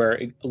fairyland where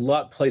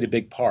luck played a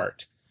big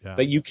part. Yeah.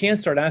 But you can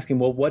start asking,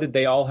 well, what did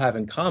they all have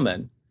in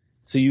common?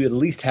 So you at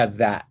least have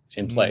that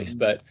in place.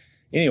 But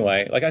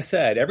anyway, like I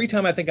said, every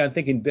time I think I'm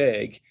thinking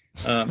big,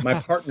 my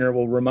partner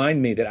will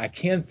remind me that I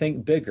can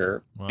think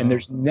bigger. Wow. And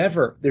there's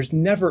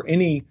never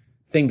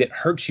anything that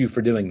hurts you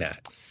for doing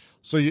that.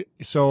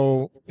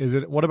 So is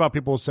it, what about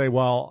people who say,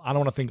 well, I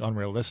don't want to think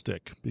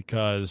unrealistic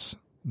because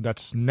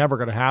that's never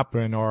going to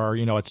happen, or,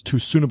 it's too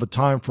soon of a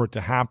time for it to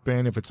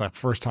happen. If it's a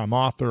first time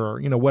author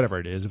or, whatever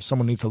it is, if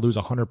someone needs to lose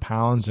 100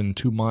 pounds in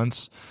 2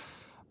 months,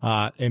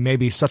 it may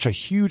be such a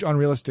huge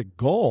unrealistic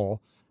goal.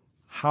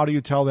 How do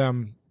you tell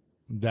them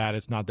that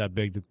it's not that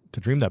big to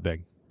dream that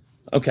big?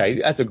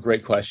 Okay. That's a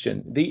great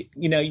question.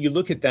 You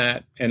look at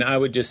that and I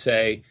would just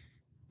say,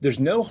 there's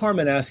no harm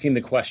in asking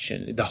the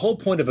question. The whole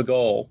point of a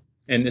goal,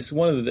 and it's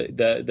one of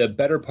the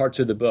better parts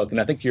of the book, and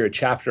I think you're a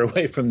chapter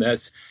away from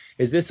this,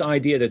 is this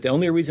idea that the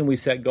only reason we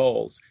set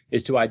goals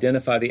is to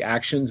identify the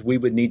actions we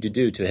would need to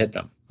do to hit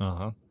them.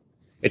 Uh-huh.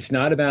 It's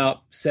not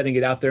about setting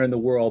it out there in the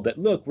world that,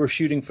 look, we're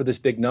shooting for this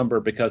big number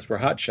because we're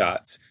hot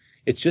shots.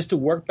 It's just to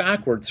work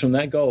backwards from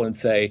that goal and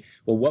say,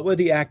 well, what would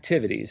the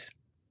activities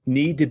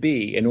need to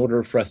be in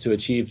order for us to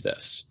achieve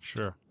this?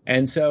 Sure.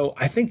 And so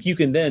I think you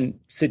can then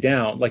sit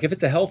down, like if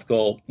it's a health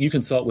goal, you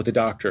consult with a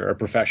doctor or a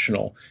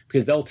professional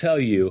because they'll tell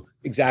you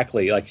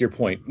exactly, like your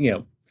point,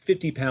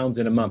 50 pounds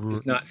in a month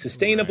is not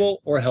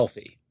sustainable or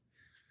healthy.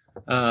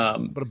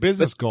 But a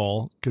business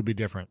goal could be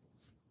different.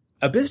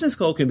 A business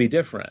goal can be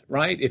different,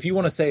 right? If you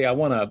want to say, I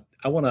want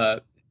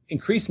to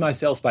increase my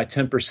sales by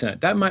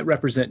 10%, that might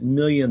represent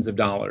millions of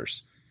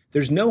dollars.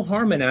 There's no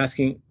harm in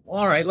asking,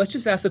 all right, let's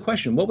just ask the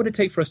question, what would it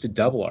take for us to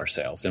double our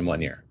sales in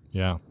 1 year?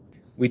 Yeah.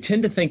 We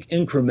tend to think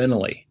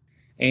incrementally.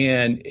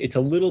 And it's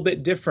a little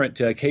bit different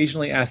to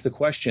occasionally ask the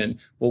question,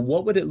 well,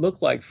 what would it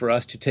look like for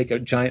us to take a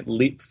giant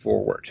leap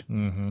forward?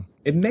 Mm-hmm.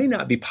 It may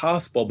not be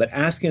possible, but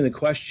asking the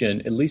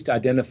question at least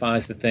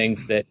identifies the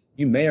things that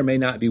you may or may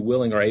not be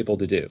willing or able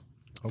to do.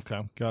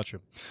 Okay, gotcha.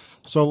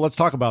 So let's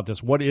talk about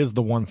this. What is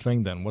the one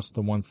thing then? What's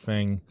the one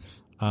thing?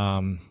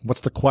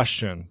 What's the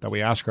question that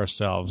we ask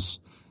ourselves?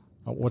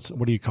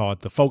 What do you call it?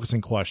 The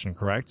focusing question,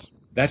 correct?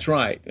 That's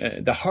right.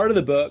 The heart of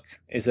the book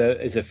is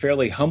a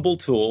fairly humble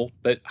tool,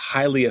 but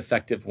highly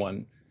effective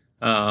one.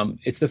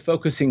 It's the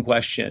focusing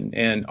question.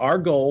 And our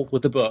goal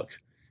with the book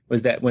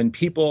was that when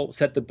people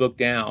set the book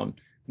down,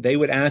 they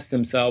would ask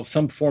themselves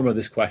some form of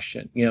this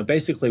question.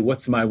 Basically,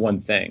 what's my one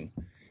thing?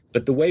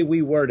 But the way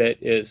we word it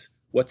is,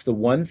 what's the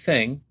one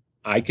thing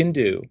I can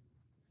do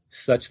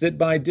such that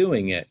by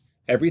doing it,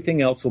 everything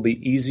else will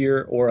be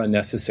easier or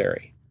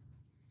unnecessary?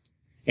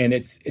 And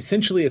it's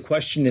essentially a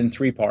question in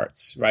three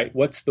parts, right?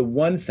 What's the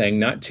one thing,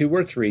 not two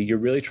or three? You're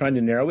really trying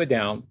to narrow it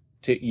down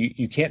to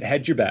you can't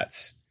hedge your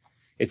bets.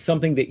 It's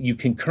something that you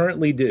can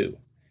currently do.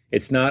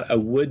 It's not a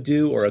would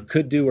do or a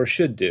could do or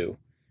should do.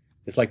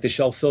 It's like the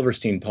Shel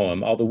Silverstein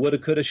poem, all the woulda,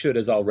 coulda,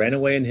 shouldas all ran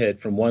away and hid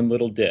from one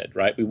little did,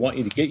 right? We want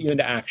you to get you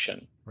into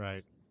action.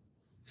 Right.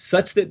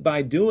 Such that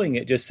by doing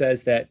it just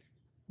says that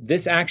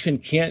this action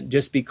can't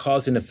just be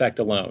cause and effect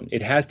alone.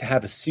 It has to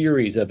have a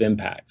series of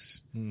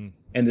impacts.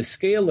 And the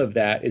scale of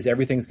that is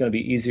everything's going to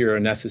be easier or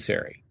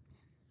necessary.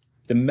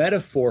 The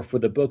metaphor for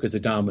the book is a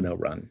domino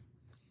run.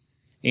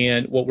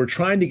 And what we're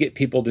trying to get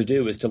people to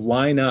do is to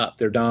line up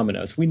their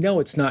dominoes. We know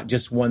it's not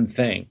just one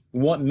thing.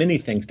 We want many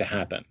things to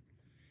happen.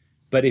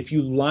 But if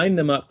you line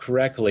them up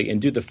correctly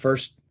and do the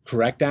first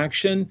correct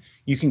action,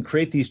 you can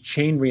create these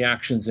chain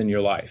reactions in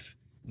your life.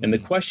 And the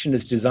question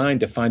is designed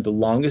to find the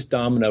longest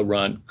domino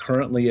run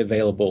currently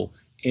available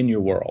in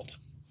your world.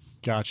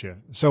 Gotcha.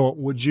 So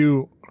would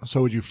you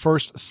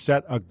first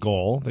set a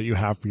goal that you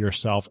have for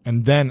yourself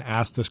and then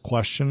ask this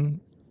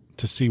question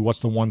to see what's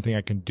the one thing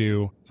I can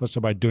do such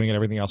that by doing it,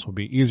 everything else will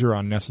be easier or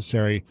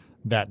unnecessary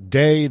that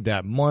day,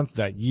 that month,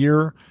 that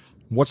year?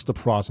 What's the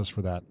process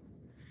for that?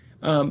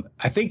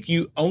 I think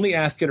you only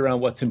ask it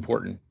around what's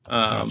important.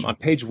 Gotcha. On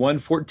page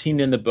 114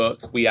 in the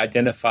book, we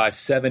identify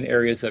 7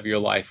 areas of your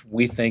life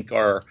we think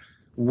are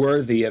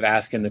worthy of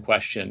asking the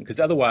question. Because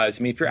otherwise,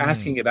 if you're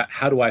asking about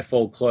how do I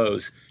fold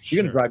clothes,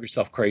 you're going to drive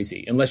yourself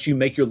crazy unless you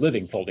make your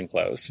living folding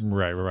clothes.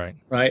 Right.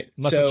 Right?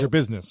 Unless it's your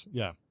business.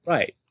 Yeah.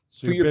 Right.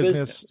 So your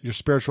business, your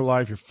spiritual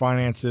life, your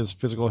finances,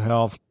 physical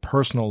health,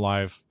 personal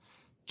life,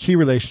 key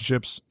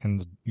relationships,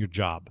 and your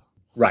job.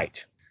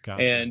 Right.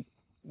 Gotcha. And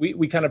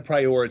we kind of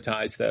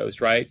prioritize those,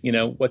 right?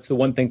 What's the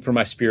one thing for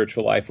my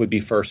spiritual life would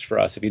be first for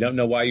us. If you don't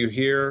know why you're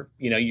here,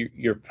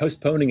 you're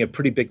postponing a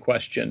pretty big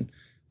question.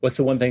 What's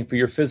the one thing for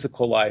your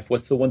physical life?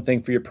 What's the one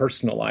thing for your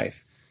personal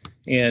life?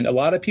 And a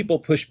lot of people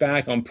push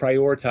back on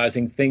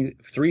prioritizing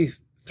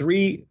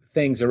three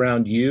things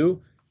around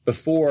you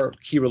before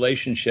key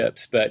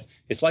relationships. But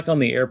it's like on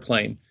the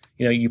airplane.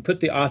 You put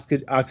the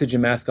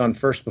oxygen mask on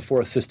first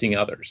before assisting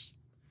others.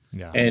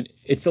 Yeah. And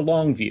it's a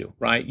long view,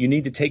 right? You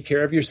need to take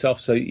care of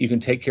yourself so you can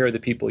take care of the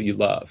people you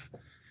love.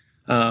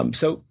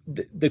 So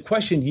the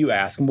question you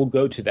ask, and we'll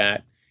go to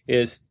that,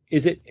 is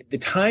it the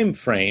time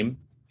frame?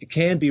 It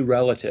can be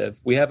relative.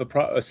 We have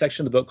a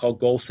section of the book called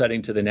Goal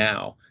Setting to the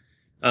Now.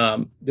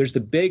 There's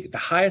the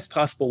highest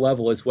possible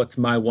level is what's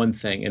my one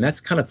thing, and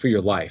that's kind of for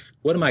your life.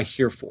 What am I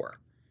here for?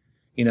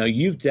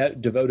 You've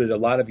devoted a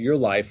lot of your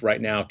life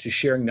right now to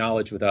sharing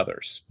knowledge with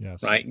others,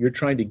 yes. Right? You're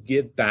trying to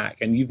give back,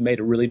 and you've made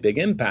a really big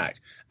impact.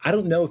 I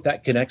don't know if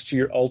that connects to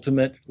your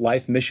ultimate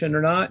life mission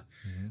or not,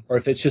 or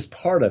if it's just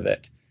part of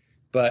it.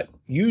 But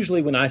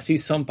usually when I see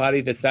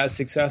somebody that's that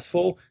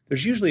successful,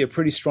 there's usually a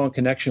pretty strong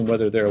connection,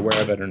 whether they're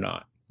aware of it or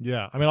not.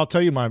 Yeah. I'll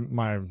tell you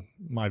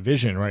my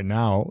vision right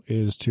now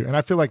is and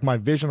I feel like my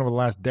vision over the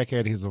last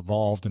decade has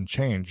evolved and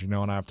changed,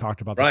 and I've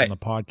talked about this on the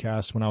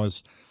podcast. When I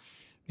was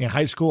in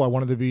high school, I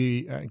wanted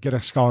to get a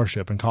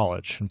scholarship in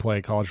college and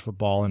play college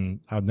football. And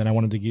then I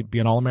wanted to be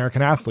an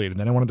All-American athlete. And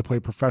then I wanted to play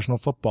professional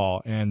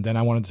football. And then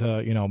I wanted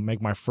to,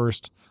 make my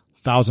first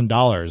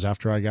 $1,000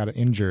 after I got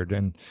injured.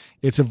 And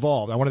it's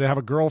evolved. I wanted to have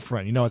a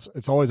girlfriend.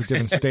 It's always a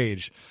different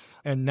stage.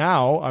 And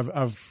now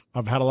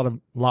I've had a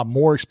lot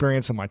more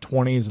experience in my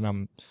 20s, and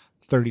I'm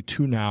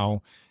 32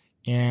 now.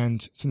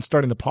 And since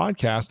starting the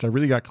podcast, I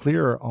really got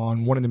clear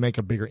on wanting to make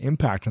a bigger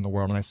impact in the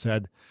world. And I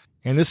said,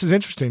 and this is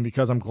interesting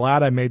because I'm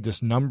glad I made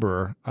this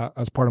number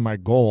as part of my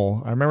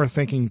goal. I remember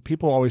thinking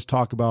people always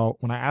talk about,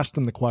 when I ask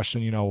them the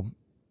question,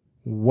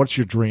 what's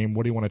your dream?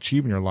 What do you want to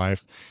achieve in your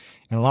life?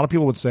 And a lot of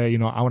people would say,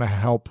 I want to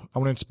help. I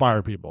want to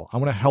inspire people. I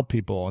want to help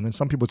people. And then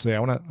some people would say, I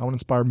want to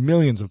inspire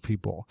millions of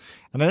people.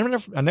 And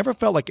I never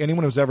felt like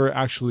anyone was ever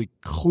actually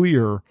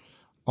clear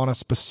on a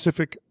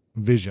specific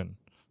vision,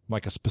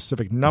 like a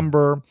specific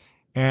number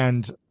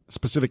and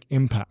specific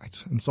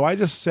impact. And so I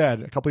just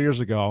said a couple of years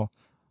ago,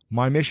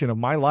 my mission of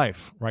my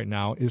life right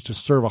now is to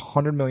serve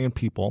 100 million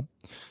people,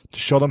 to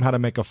show them how to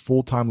make a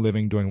full-time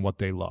living doing what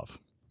they love.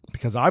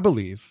 Because I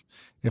believe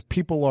if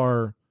people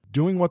are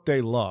doing what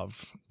they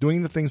love,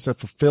 doing the things that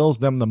fulfills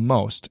them the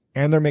most,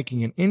 and they're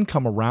making an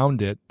income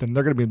around it, then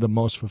they're going to be the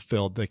most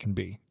fulfilled they can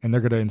be. And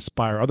they're going to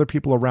inspire other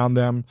people around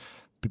them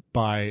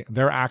by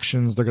their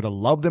actions. They're going to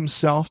love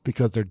themselves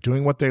because they're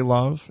doing what they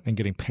love and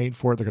getting paid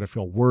for it. They're going to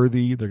feel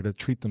worthy. They're going to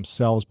treat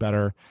themselves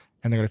better,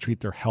 and they're going to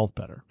treat their health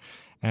better.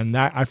 And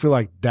that, I feel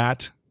like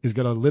that is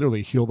going to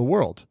literally heal the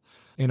world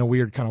in a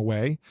weird kind of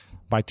way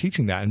by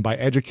teaching that and by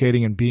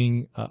educating and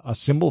being a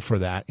symbol for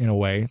that in a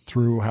way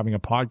through having a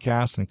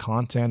podcast and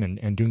content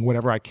and doing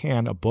whatever I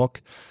can, a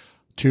book,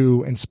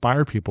 to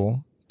inspire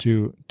people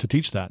to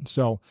teach that.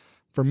 So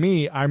for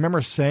me, I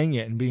remember saying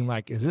it and being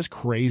like, is this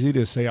crazy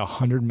to say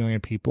 100 million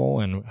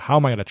people? And how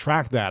am I going to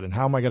track that? And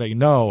how am I going to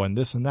know? And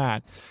this and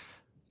that.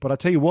 But I'll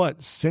tell you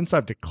what, since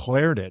I've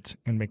declared it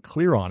and made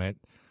clear on it,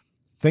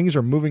 things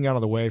are moving out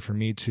of the way for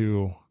me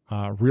to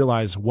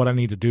realize what I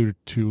need to do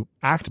to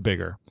act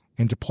bigger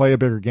and to play a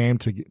bigger game,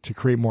 to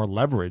create more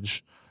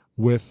leverage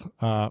with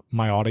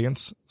my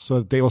audience so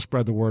that they will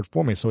spread the word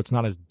for me. So it's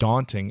not as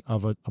daunting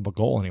of a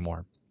goal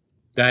anymore.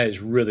 That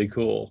is really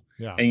cool.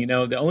 Yeah. And,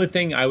 the only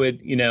thing I would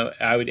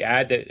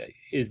add that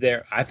is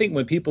there, I think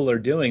when people are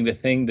doing the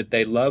thing that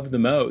they love the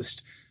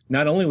most,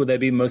 not only will they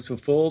be most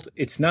fulfilled,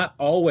 it's not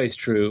always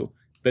true,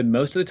 but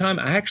most of the time,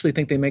 I actually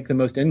think they make the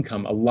most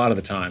income a lot of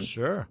the time.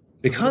 Sure.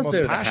 Because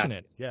they're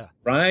passionate. The happiest,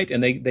 right?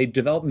 And they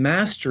develop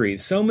mastery.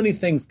 So many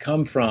things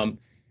come from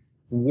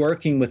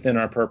working within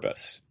our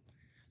purpose.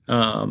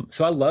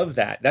 So I love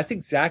that. That's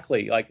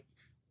exactly like,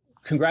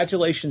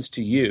 congratulations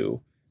to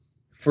you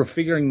for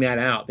figuring that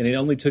out. And it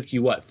only took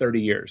you,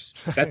 30 years?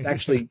 That's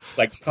actually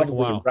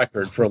probably a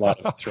record for a lot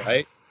of us,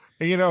 right?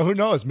 And, who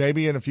knows?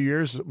 Maybe in a few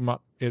years,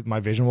 my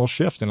vision will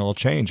shift and it'll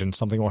change and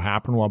something will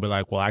happen where I'll be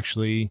like, well,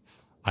 actually,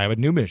 I have a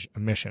new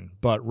mission.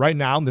 But right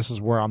now, this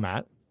is where I'm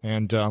at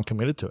and I'm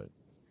committed to it.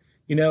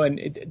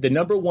 And the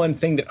number one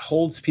thing that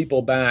holds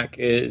people back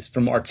is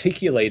from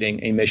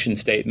articulating a mission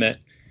statement,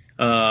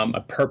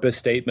 a purpose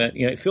statement.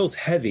 It feels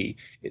heavy.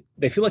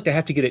 They feel like they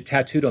have to get it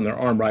tattooed on their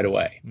arm right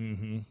away.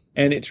 Mm-hmm.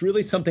 And it's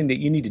really something that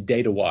you need to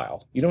date a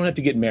while. You don't have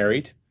to get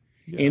married,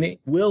 and it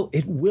will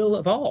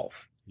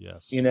evolve.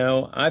 Yes.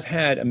 I've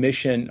had a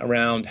mission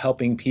around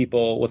helping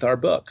people with our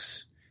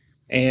books.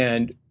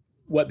 And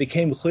what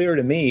became clear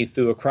to me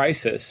through a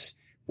crisis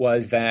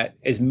was that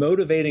as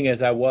motivating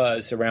as I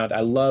was around,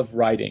 I love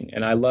writing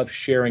and I love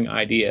sharing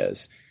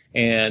ideas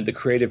and the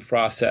creative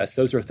process.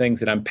 Those are things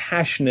that I'm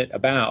passionate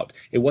about.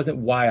 It wasn't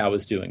why I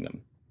was doing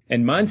them.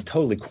 And mine's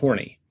totally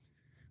corny,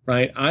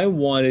 right? I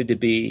wanted to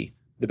be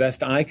the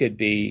best I could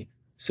be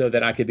so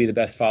that I could be the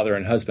best father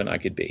and husband I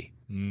could be.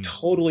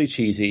 Totally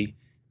cheesy.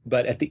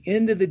 But at the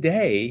end of the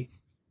day,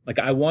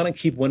 I want to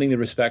keep winning the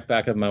respect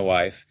back of my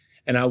wife.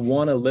 And I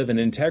want to live in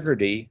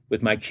integrity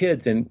with my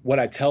kids. And what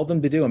I tell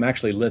them to do, I'm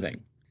actually living.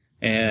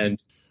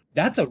 And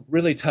that's a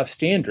really tough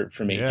standard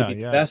for me to be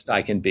the best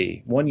I can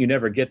be. One, you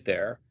never get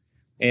there.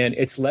 And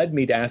it's led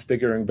me to ask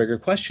bigger and bigger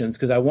questions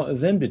because I want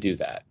them to do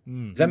that.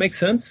 Does that make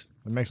sense?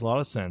 It makes a lot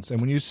of sense.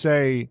 And when you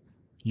say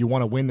you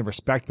want to win the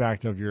respect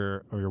back of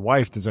your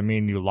wife, does that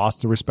mean you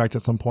lost the respect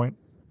at some point?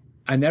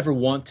 I never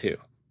want to.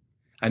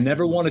 I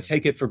never want to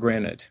take it for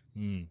granted.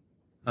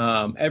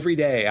 Every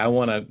day I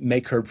want to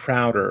make her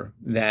prouder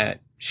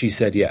that she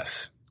said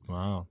yes.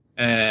 Wow.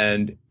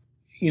 And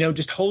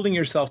just holding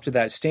yourself to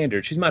that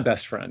standard. She's my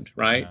best friend,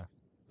 right?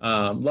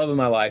 Yeah. Love of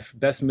my life,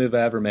 best move I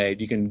ever made.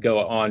 You can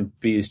go on,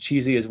 be as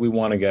cheesy as we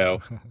want to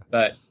go.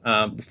 But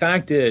the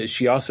fact is,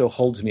 she also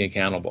holds me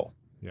accountable.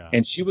 Yeah.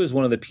 And she was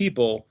one of the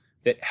people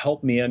that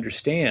helped me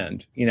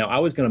understand, I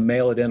was going to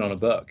mail it in on a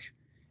book.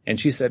 And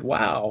she said,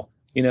 wow,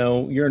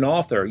 you're an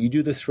author. You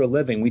do this for a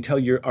living. We tell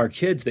our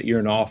kids that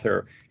you're an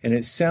author. And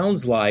it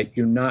sounds like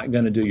you're not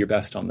going to do your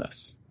best on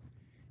this.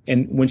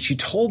 And when she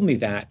told me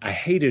that, I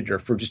hated her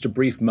for just a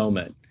brief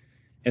moment.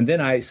 And then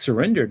I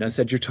surrendered and I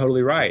said, you're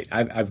totally right.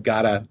 I've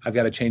got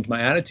to change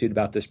my attitude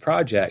about this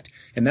project.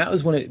 And that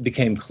was when it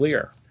became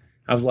clear.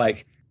 I was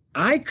like,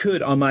 I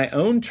could, on my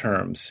own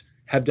terms,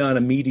 have done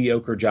a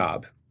mediocre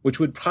job, which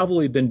would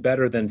probably have been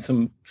better than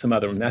some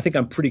other one. I think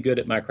I'm pretty good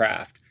at my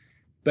craft,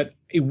 but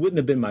it wouldn't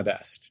have been my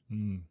best.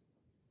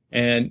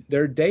 And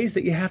there are days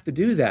that you have to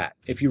do that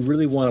if you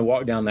really want to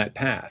walk down that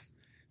path.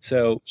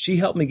 So she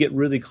helped me get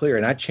really clear,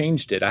 and I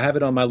changed it. I have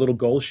it on my little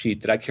goal sheet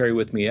that I carry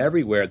with me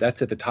everywhere.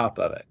 That's at the top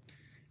of it.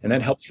 And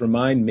that helps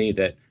remind me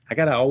that I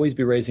got to always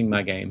be raising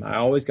my game. I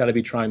always got to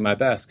be trying my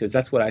best because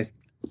that's what I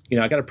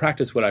got to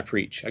practice what I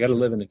preach. I got to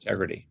live in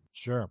integrity.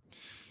 Sure.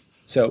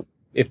 So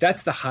if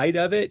that's the height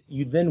of it,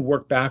 you then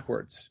work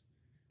backwards.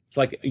 It's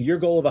like your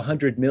goal of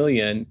 100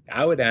 million.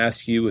 I would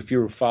ask you, if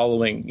you were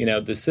following,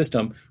 the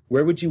system,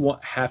 where would you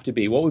have to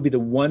be? What would be the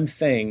one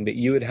thing that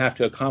you would have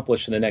to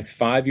accomplish in the next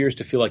 5 years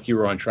to feel like you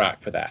were on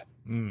track for that?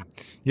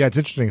 Yeah, it's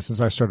interesting. Since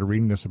I started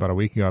reading this about a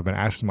week ago, I've been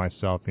asking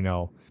myself,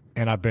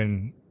 and I've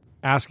been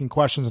asking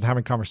questions and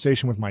having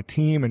conversation with my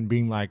team and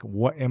being like,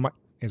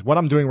 is what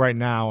I'm doing right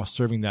now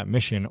serving that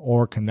mission,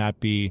 or can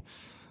that be,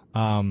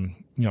 can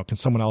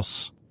someone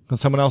else can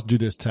someone else do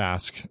this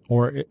task?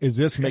 Or is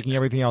this making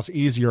everything else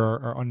easier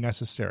or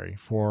unnecessary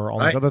for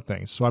all these other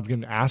things? So I've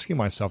been asking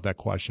myself that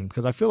question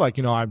because I feel like,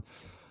 I'm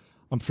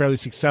fairly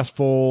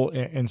successful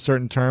in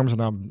certain terms,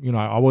 and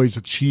I always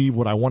achieve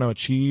what I want to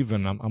achieve,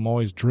 and I'm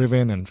always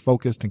driven and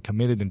focused and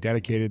committed and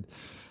dedicated.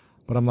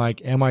 But I'm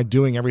like, am I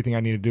doing everything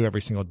I need to do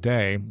every single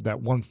day?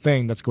 That one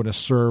thing that's going to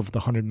serve the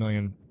 100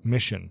 million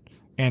mission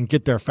and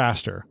get there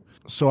faster.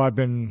 So I've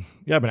been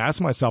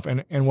asking myself,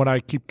 and what I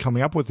keep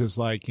coming up with is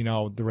like,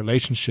 the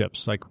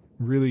relationships, like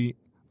really,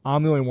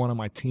 I'm the only one on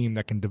my team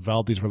that can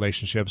develop these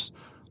relationships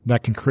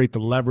that can create the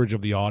leverage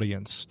of the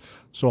audience.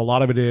 So a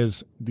lot of it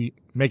is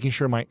making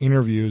sure my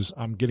interviews,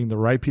 I'm getting the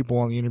right people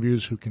on the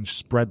interviews who can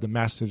spread the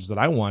message that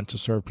I want to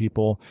serve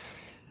people,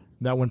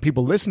 that when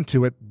people listen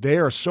to it, they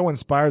are so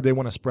inspired, they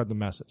want to spread the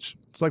message.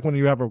 It's like when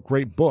you have a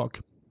great book,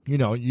 you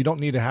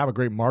don't need to have a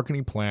great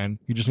marketing plan.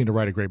 You just need to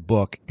write a great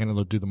book and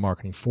it'll do the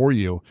marketing for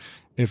you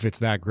if it's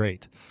that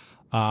great.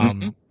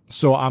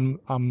 So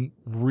I'm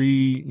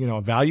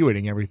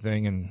evaluating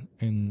everything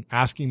and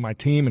asking my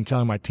team and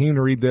telling my team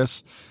to read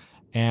this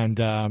and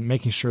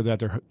making sure that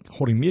they're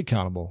holding me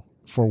accountable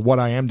for what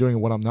I am doing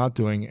and what I'm not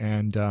doing,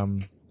 and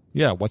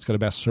what's going to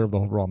best serve the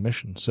overall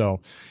mission. So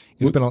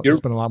it's been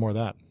a lot more of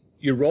that.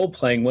 Your role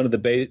playing,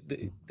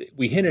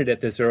 we hinted at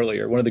this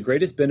earlier. One of the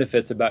greatest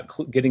benefits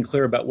about getting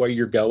clear about where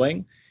you're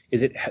going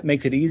is it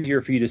makes it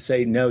easier for you to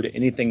say no to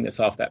anything that's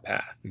off that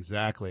path.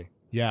 Exactly.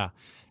 Yeah.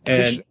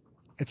 It's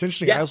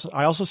interesting. Yeah.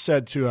 I also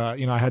said to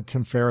I had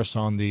Tim Ferriss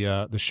on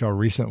the show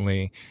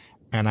recently,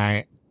 and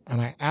I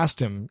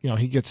asked him,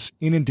 he gets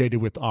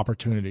inundated with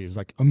opportunities,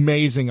 like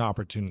amazing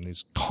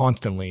opportunities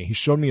constantly. He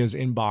showed me his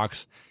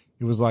inbox.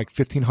 It was like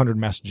 1,500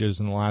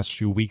 messages in the last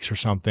few weeks or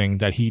something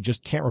that he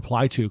just can't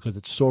reply to because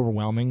it's so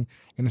overwhelming.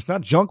 And it's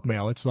not junk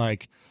mail. It's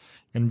like,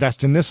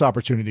 invest in this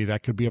opportunity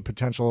that could be a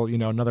potential,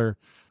 another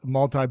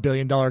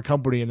multi-billion-dollar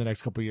company in the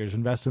next couple of years.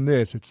 Invest in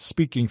this. It's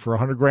speaking for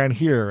 $100,000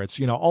 here.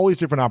 It's, all these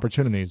different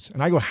opportunities.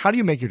 And I go, how do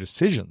you make your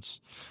decisions?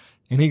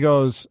 And he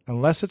goes,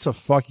 unless it's a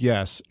fuck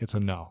yes, it's a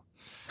no.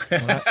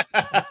 And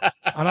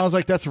I was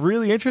like, that's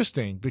really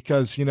interesting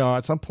because,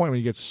 at some point when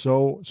you get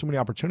so many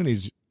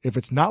opportunities, if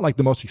it's not like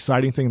the most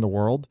exciting thing in the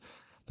world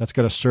that's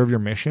going to serve your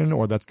mission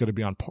or that's going to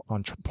be on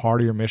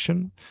part of your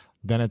mission,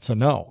 then it's a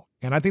no.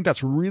 And I think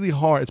that's really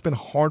hard. It's been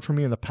hard for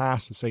me in the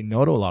past to say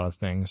no to a lot of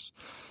things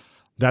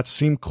that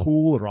seem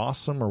cool or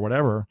awesome or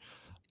whatever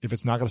if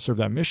it's not going to serve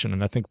that mission.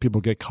 And I think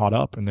people get caught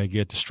up and they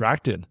get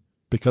distracted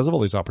because of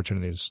all these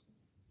opportunities.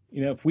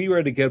 If we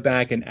were to go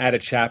back and add a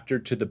chapter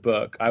to the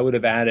book, I would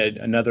have added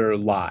another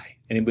lie,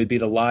 and it would be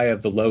the lie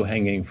of the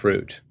low-hanging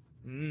fruit.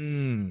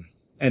 And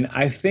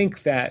I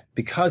think that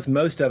because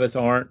most of us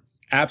aren't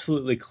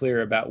absolutely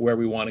clear about where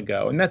we want to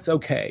go, and that's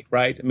okay,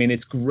 right? I mean,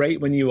 it's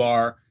great when you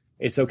are.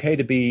 It's okay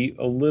to be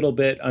a little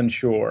bit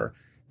unsure,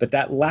 but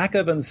that lack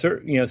of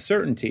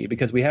certainty,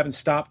 because we haven't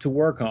stopped to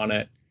work on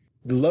it,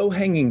 the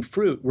low-hanging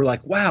fruit, we're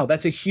like, wow,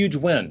 that's a huge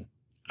win.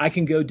 I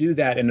can go do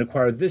that and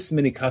acquire this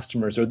many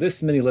customers or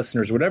this many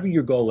listeners, whatever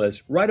your goal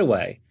is, right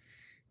away.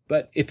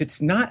 But if it's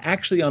not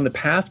actually on the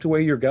path to where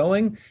you're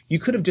going, you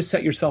could have just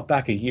set yourself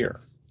back a year.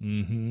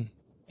 Mm-hmm.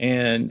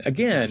 And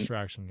again,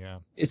 distraction, yeah.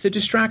 It's a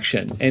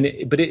distraction,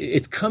 but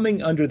it's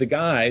coming under the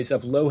guise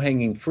of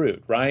low-hanging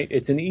fruit, right?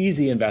 It's an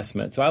easy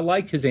investment. So I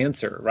like his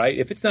answer, right?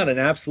 If it's not an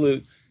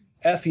absolute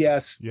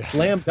F-yes,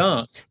 slam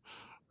dunk,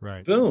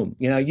 right? Boom,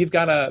 you've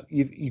got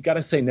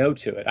to say no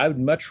to it. I would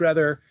much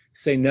rather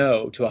say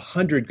no to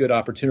 100 good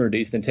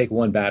opportunities than take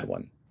one bad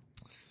one.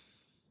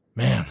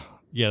 Man,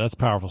 yeah, that's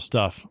powerful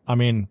stuff. I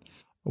mean,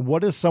 how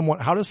does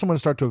someone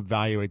start to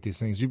evaluate these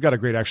things? You've got a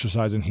great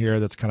exercise in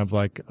here that's kind of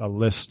like a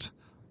list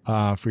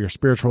for your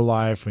spiritual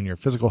life and your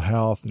physical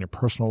health and your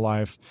personal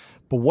life.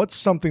 But what's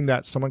something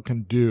that someone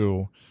can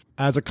do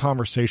as a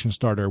conversation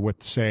starter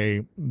with,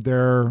 say,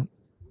 their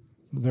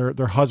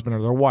husband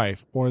or their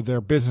wife or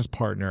their business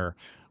partner?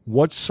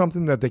 What's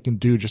something that they can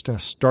do just to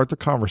start the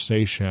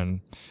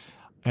conversation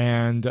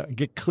and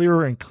get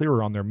clearer and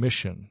clearer on their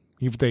mission,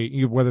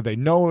 whether they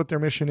know what their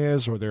mission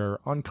is or they're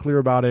unclear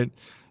about it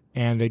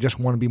and they just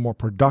want to be more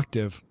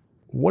productive?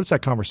 What does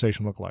that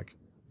conversation look like?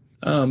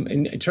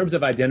 In terms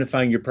of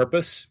identifying your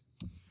purpose?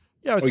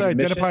 Yeah, I'd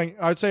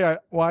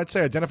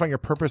say identifying your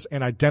purpose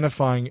and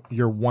identifying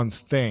your one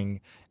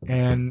thing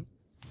and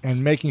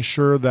making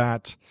sure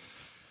that,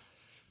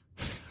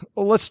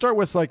 well, let's start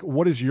with like,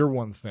 what is your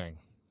one thing?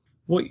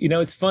 Well,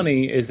 it's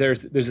funny is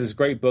there's this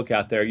great book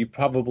out there. You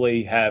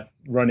probably have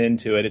run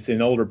into it. It's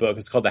an older book.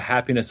 It's called The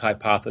Happiness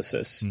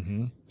Hypothesis.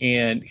 Mm-hmm.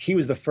 And he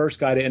was the first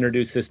guy to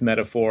introduce this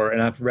metaphor,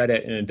 and I've read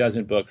it in a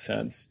dozen books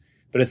since.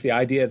 But it's the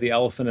idea of the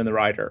elephant and the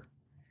rider.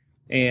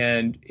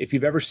 And if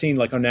you've ever seen,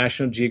 like on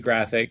National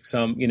Geographic,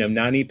 some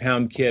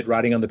 90-pound kid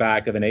riding on the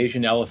back of an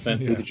Asian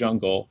elephant through the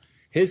jungle,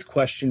 his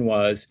question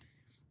was,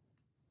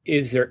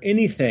 is there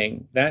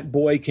anything that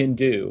boy can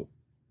do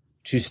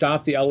to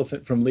stop the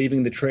elephant from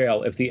leaving the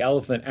trail if the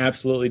elephant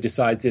absolutely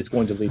decides it's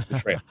going to leave the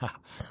trail?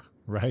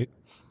 Right.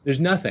 There's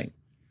nothing.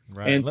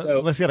 Right. And so,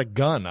 unless you had a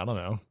gun, I don't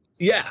know.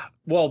 Yeah.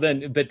 Well,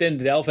 then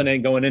the elephant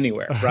ain't going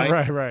anywhere.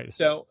 Right. Right.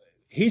 So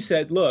he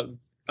said, look,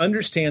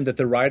 understand that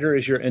the writer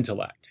is your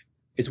intellect.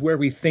 It's where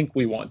we think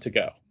we want to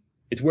go.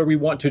 It's where we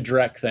want to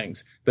direct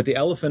things. But the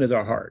elephant is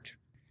our heart.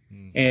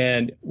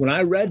 And when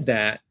I read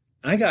that,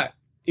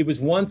 it was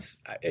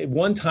at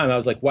one time I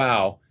was like,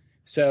 wow,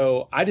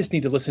 so I just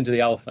need to listen to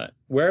the elephant.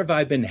 Where have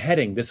I been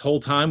heading this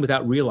whole time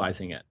without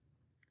realizing it?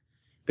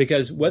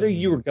 Because whether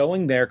you were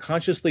going there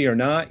consciously or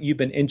not, you've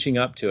been inching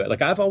up to it.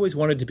 Like I've always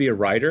wanted to be a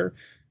writer,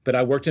 but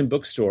I worked in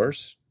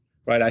bookstores,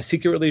 right? I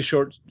secretly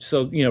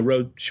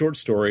wrote short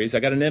stories. I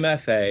got an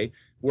MFA,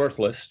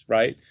 worthless,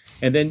 right?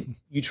 And then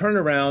you turn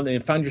around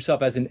and find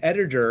yourself as an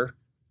editor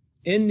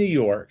in New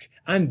York.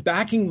 I'm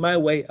backing my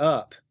way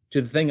up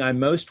to the thing I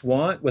most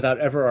want without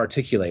ever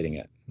articulating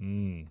it.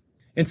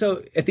 And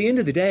so at the end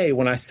of the day,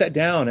 when I sat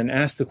down and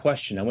asked the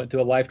question, I went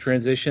through a life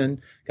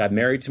transition, got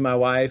married to my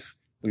wife,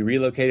 we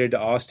relocated to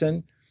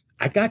Austin.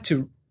 I got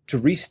to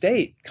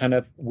restate kind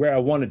of where I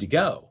wanted to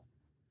go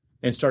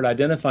and start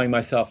identifying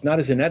myself not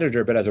as an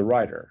editor, but as a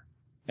writer.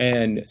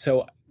 And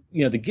so,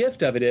 the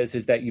gift of it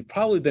is that you've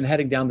probably been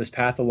heading down this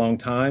path a long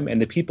time,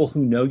 and the people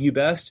who know you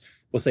best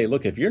will say,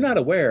 look, if you're not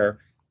aware,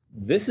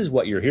 this is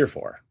what you're here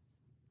for.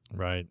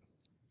 Right.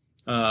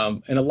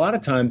 And a lot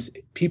of times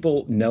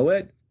people know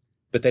it,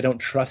 but they don't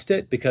trust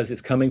it because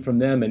it's coming from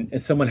them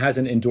and someone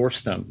hasn't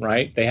endorsed them,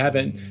 right? They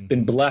haven't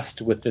been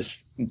blessed with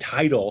this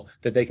title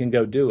that they can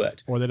go do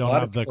it. Or they don't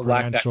have the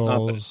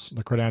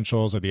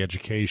credentials or the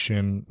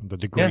education, the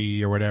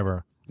degree or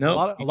whatever.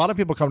 No, a lot of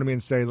people come to me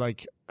and say,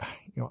 like,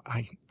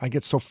 I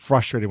get so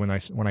frustrated when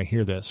I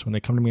hear this, when they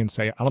come to me and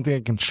say, I don't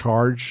think I can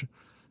charge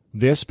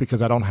this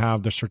because I don't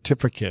have the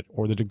certificate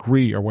or the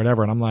degree or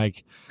whatever. And I'm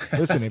like,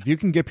 listen, if you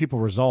can get people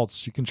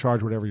results, you can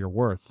charge whatever you're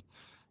worth.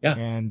 Yeah.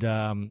 And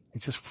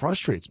it just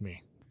frustrates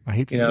me. I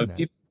hate seeing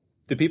that.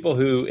 The people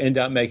who end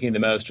up making the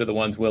most are the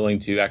ones willing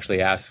to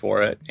actually ask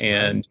for it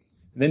and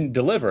then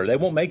deliver. They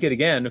won't make it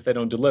again if they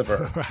don't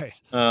deliver.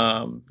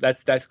 Right.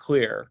 That's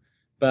clear.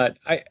 But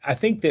I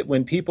think that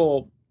when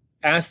people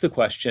ask the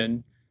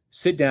question,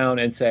 sit down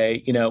and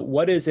say,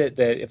 what is it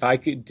that if I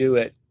could do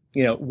it,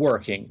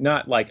 working,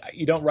 not like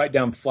you don't write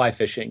down fly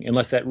fishing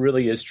unless that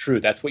really is true.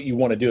 That's what you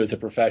want to do as a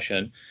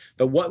profession.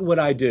 But what would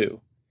I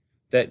do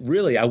that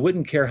really I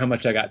wouldn't care how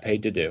much I got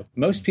paid to do?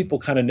 Most people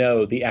kind of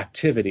know the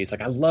activities. Like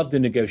I love to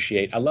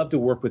negotiate. I love to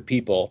work with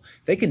people.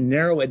 They can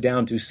narrow it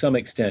down to some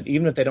extent,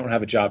 even if they don't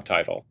have a job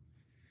title.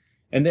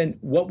 And then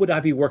what would I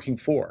be working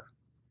for?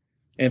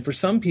 And for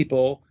some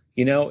people,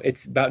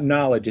 it's about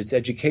knowledge, it's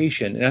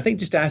education. And I think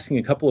just asking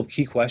a couple of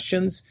key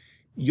questions,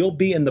 you'll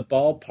be in the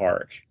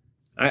ballpark.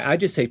 I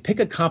just say pick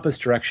a compass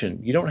direction.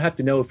 You don't have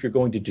to know if you're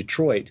going to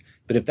Detroit,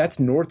 but if that's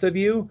north of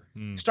you,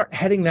 start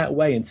heading that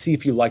way and see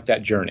if you like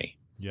that journey.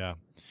 Yeah.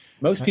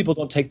 Most people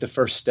don't take the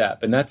first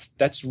step, and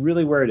that's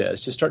really where it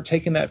is. Just start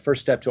taking that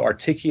first step to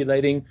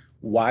articulating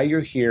why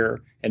you're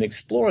here and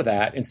explore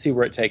that and see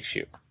where it takes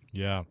you.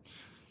 Yeah.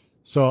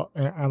 So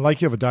I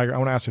like you have a diagram. I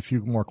want to ask a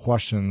few more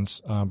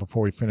questions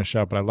before we finish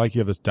up, but I like you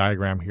have this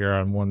diagram here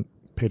on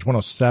page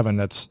 107.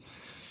 That's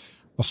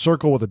a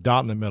circle with a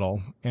dot in the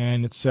middle,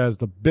 and it says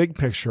the big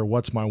picture,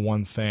 what's my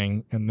one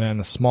thing, and then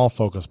a small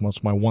focus,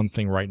 what's my one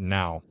thing right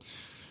now.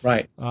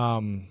 Right.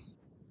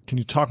 Can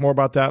you talk more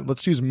about that?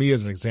 Let's use me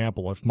as an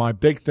example. If my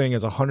big thing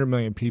is 100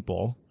 million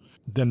people,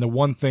 then the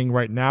one thing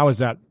right now, is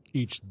that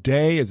each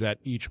day? Is that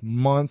each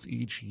month,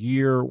 each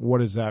year? What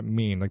does that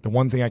mean? Like the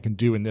one thing I can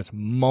do in this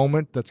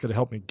moment that's going to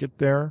help me get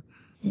there?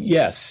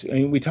 Yes. I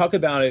mean, we talk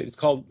about it. It's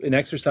called an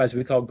exercise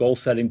we call goal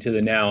setting to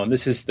the now. And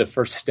this is the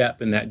first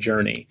step in that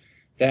journey,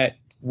 that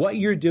what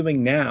you're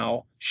doing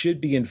now should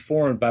be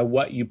informed by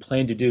what you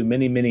plan to do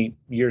many, many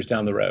years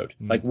down the road.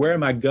 Mm-hmm. Like, where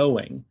am I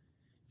going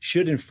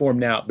should inform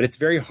now, but it's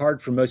very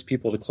hard for most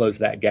people to close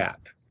that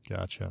gap.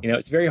 Gotcha.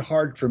 It's very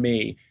hard for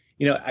me.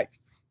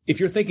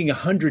 If you're thinking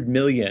 100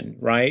 million,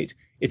 right,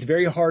 it's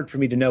very hard for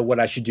me to know what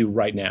I should do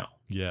right now.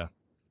 Yeah.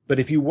 But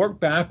if you work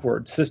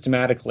backwards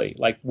systematically,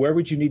 like where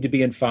would you need to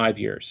be in 5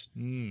 years?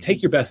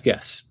 Take your best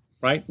guess,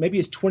 right? Maybe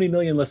it's 20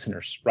 million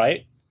listeners,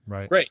 right?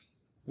 Right. Great.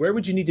 Where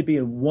would you need to be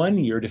in 1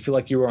 year to feel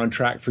like you were on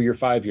track for your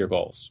 5-year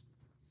goals?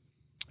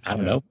 I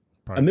don't know,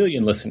 probably 1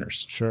 million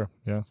listeners. Sure,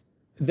 yeah.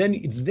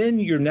 Then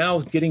you're now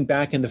getting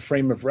back in the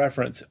frame of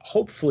reference,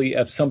 hopefully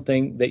of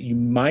something that you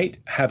might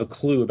have a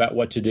clue about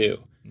what to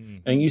do.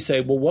 And you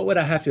say, well, what would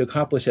I have to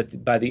accomplish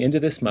by the end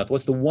of this month?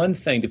 What's the one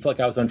thing to feel like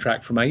I was on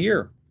track for my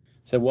year?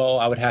 So, well,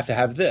 I would have to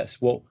have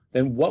this. Well,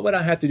 then what would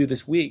I have to do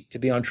this week to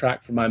be on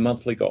track for my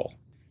monthly goal?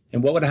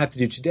 And what would I have to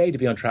do today to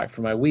be on track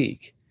for my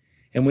week?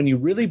 And when you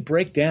really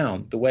break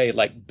down the way,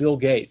 like Bill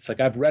Gates, like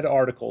I've read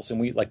articles and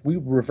we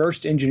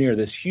reversed engineer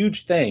this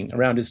huge thing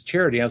around his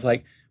charity. I was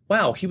like,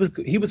 wow, he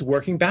was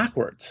working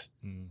backwards.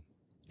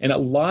 And a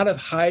lot of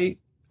high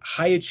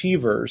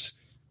achievers,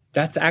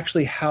 that's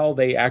actually how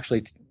they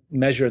actually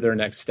measure their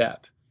next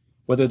step.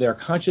 Whether they're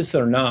conscious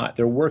or not,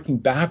 they're working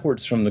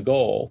backwards from the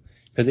goal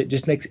because it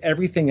just makes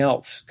everything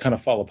else kind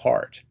of fall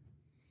apart.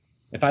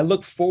 If I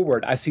look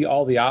forward, I see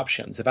all the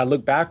options. If I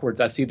look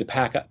backwards, I see the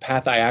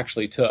path I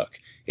actually took.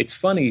 It's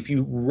funny, if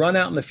you run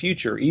out in the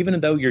future, even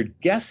though you're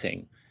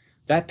guessing,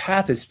 that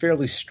path is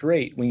fairly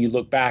straight when you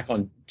look back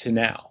on to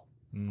now.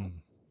 Mm.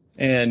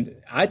 And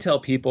I tell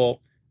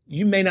people,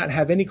 you may not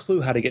have any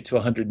clue how to get to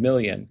 100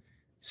 million.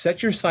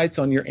 Set your sights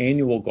on your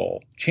annual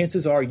goal.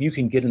 Chances are you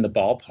can get in the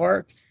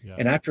ballpark. Yeah.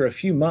 And after a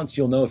few months,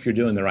 you'll know if you're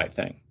doing the right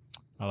thing.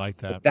 I like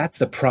that. But that's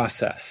the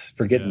process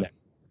for getting there.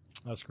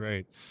 That's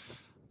great.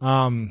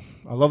 I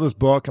love this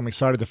book. I'm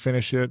excited to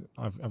finish it.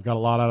 I've got a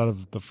lot out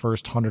of the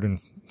first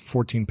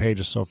 114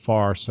 pages so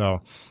far.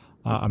 So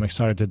I'm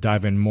excited to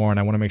dive in more. And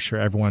I want to make sure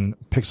everyone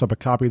picks up a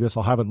copy of this.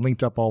 I'll have it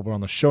linked up over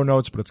on the show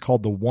notes, but it's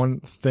called The One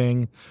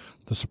Thing: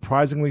 The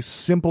Surprisingly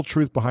Simple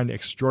Truth Behind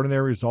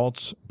Extraordinary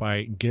Results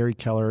by Gary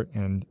Keller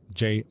and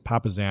Jay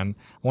Papasan.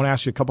 I want to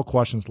ask you a couple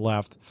questions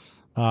left.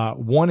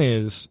 One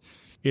is,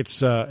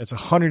 it's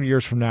 100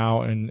 years from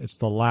now, and it's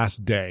the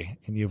last day,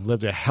 and you've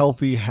lived a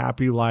healthy,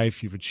 happy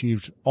life. You've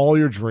achieved all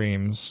your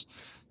dreams.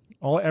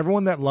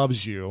 Everyone that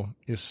loves you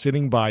is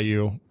sitting by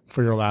you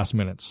for your last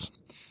minutes.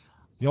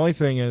 The only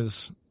thing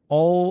is,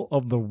 all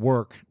of the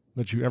work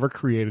that you ever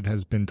created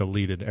has been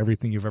deleted.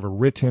 Everything you've ever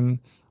written,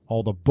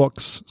 all the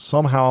books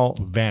somehow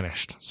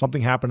vanished.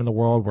 Something happened in the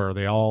world where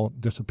they all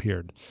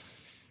disappeared.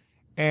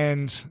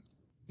 And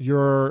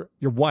your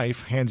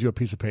wife hands you a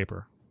piece of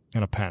paper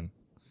and a pen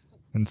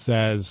and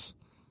says,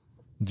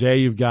 Jay,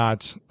 you've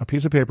got a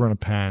piece of paper and a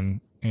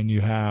pen, and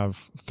you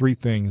have 3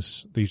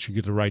 things that you should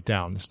get to write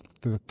down. It's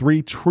the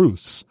 3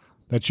 truths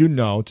that you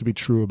know to be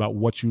true about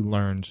what you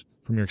learned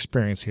from your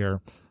experience here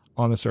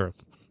on this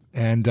earth.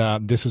 And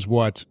this is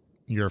what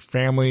your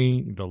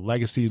family, the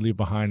legacy you leave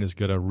behind, is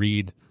going to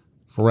read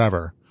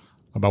forever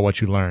about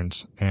what you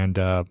learned. And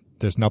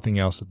there's nothing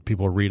else that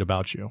people read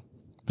about you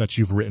that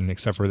you've written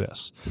except for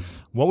this.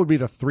 What would be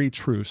the 3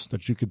 truths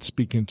that you could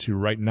speak into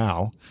right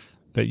now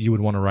that you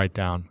would want to write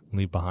down and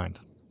leave behind?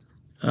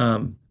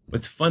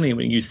 It's funny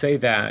when you say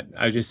that,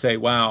 I just say,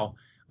 wow,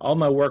 all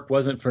my work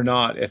wasn't for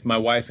naught if my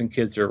wife and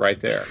kids are right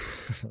there.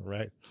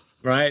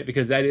 Right?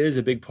 Because that is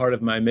a big part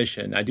of my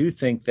mission. I do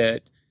think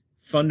that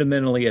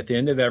fundamentally at the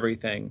end of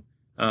everything,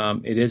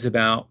 it is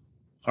about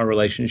our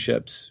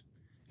relationships.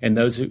 And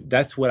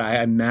that's what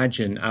I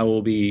imagine I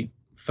will be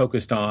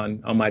focused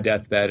on my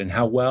deathbed, and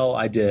how well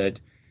I did.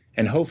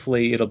 And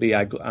hopefully it'll be,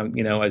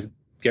 as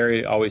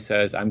Gary always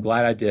says, I'm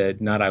glad I did,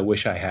 not I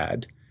wish I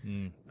had.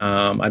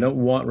 I don't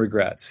want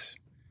regrets.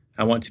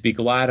 I want to be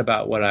glad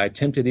about what I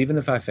attempted, even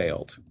if I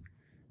failed.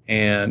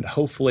 And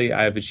hopefully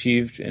I've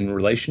achieved in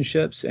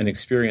relationships and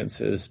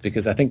experiences,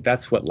 because I think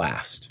that's what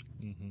lasts,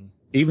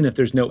 even if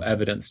there's no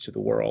evidence to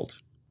the world.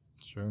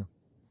 Sure.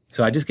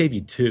 So I just gave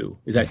you 2.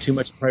 Is that too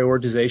much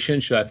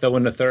prioritization? Should I throw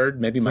in the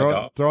third? Maybe my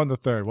dog. Throw in the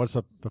third. What's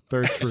the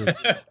third truth?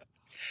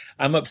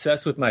 I'm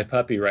obsessed with my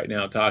puppy right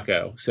now,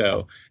 Taco.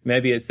 So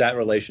maybe it's that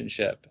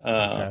relationship.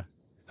 Okay.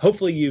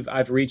 Hopefully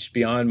I've reached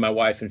beyond my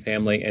wife and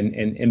family and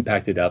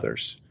impacted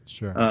others.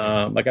 Sure.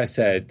 Like I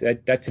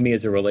said, that to me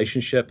is a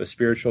relationship, a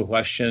spiritual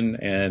question,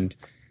 and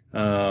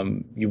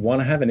you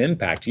want to have an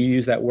impact. You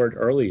used that word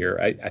earlier.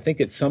 I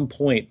think at some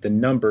point the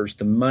numbers,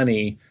 the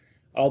money,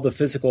 all the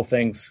physical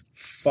things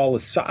fall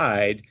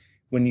aside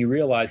when you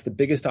realize the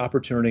biggest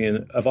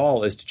opportunity of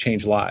all is to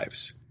change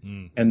lives.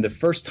 And the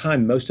first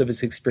time most of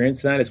us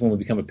experience that is when we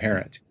become a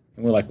parent.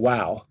 And we're like,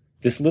 wow,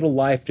 this little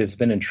life has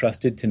been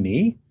entrusted to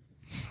me.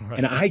 Right.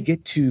 And I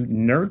get to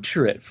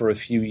nurture it for a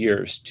few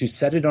years, to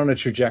set it on a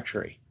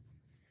trajectory.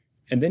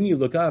 And then you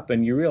look up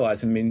and you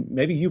realize,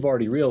 maybe you've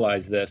already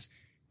realized this,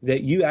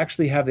 that you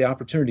actually have the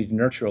opportunity to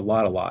nurture a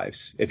lot of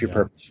lives if you're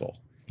purposeful.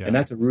 Yeah. And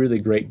that's a really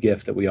great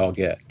gift that we all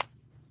get.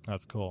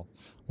 That's cool.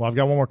 Well, I've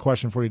got one more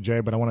question for you, Jay,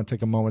 but I want to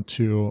take a moment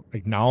to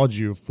acknowledge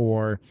you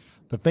for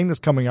the thing that's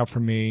coming up for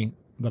me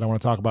that I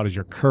want to talk about is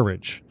your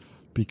courage,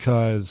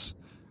 because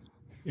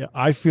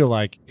I feel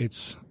like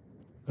it's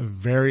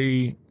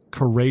very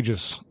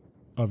courageous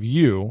of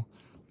you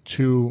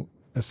to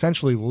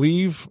essentially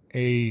leave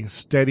a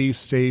steady,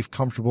 safe,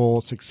 comfortable,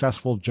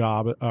 successful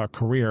job,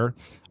 career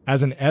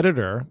as an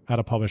editor at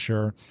a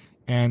publisher,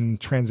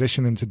 and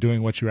transition into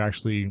doing what you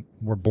actually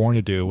were born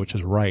to do, which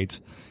is write.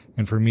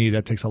 And for me,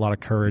 that takes a lot of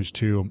courage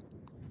to,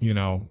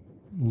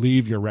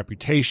 leave your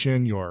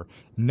reputation, your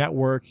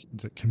network,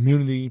 the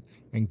community,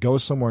 and go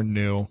somewhere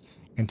new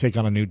and take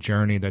on a new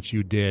journey that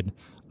you did.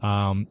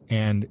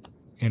 And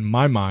in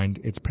my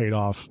mind, it's paid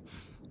off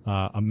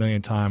a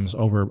million times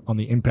over on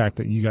the impact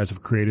that you guys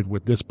have created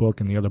with this book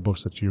and the other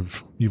books that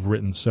you've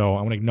written. So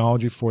I want to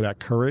acknowledge you for that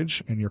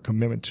courage and your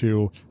commitment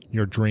to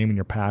your dream and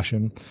your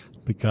passion,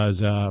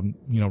 because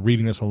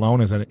reading this alone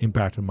has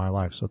impacted my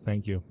life. So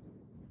thank you.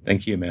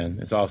 Thank you, man.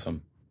 It's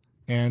awesome.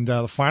 And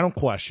the final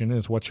question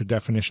is, what's your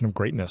definition of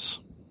greatness?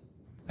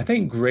 I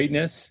think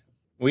greatness,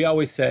 we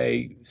always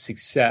say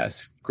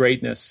success,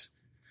 greatness.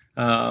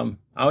 I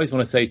always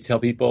want to tell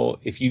people,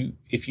 if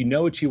you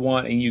know what you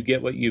want and you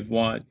get what you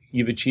want,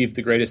 you've achieved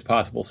the greatest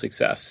possible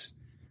success.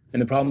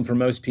 And the problem for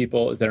most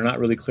people is they're not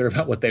really clear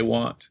about what they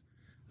want.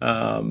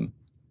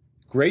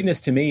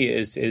 Greatness to me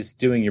is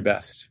doing your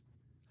best.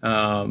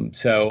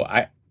 So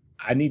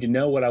I need to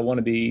know what I want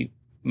to be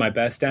my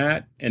best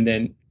at,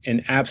 and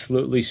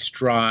absolutely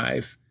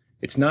strive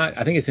it's not,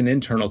 I think it's an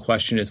internal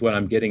question is what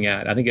I'm getting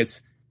at. I think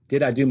it's,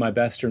 did I do my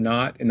best or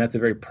not? And that's a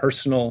very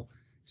personal,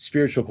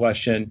 spiritual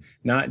question,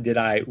 not did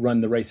I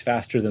run the race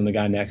faster than the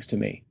guy next to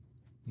me?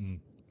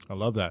 I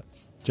love that.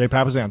 Jay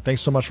Papasan,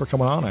 thanks so much for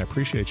coming on. I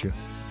appreciate you.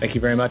 Thank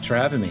you very much for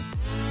having me.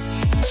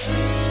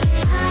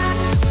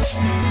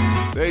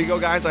 There you go,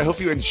 guys. I hope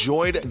you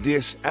enjoyed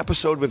this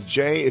episode with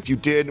Jay. If you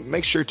did,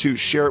 make sure to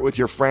share it with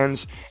your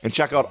friends and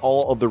check out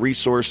all of the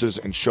resources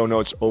and show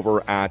notes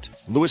over at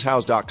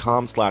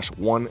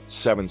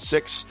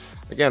lewishowes.com/176.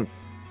 Again,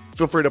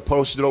 feel free to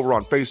post it over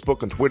on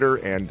Facebook and Twitter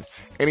and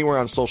anywhere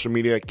on social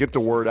media. Get the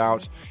word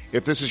out.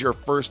 If this is your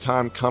first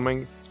time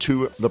coming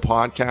to the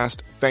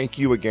podcast, thank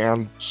you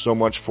again so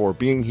much for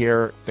being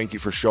here. Thank you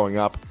for showing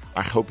up.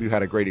 I hope you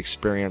had a great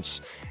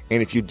experience.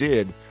 And if you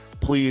did,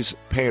 please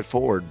pay it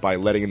forward by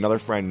letting another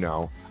friend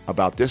know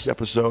about this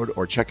episode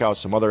or check out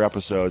some other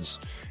episodes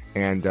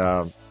and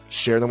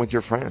share them with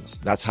your friends.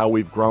 That's how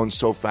we've grown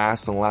so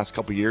fast in the last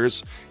couple of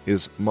years,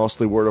 is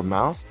mostly word of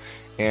mouth.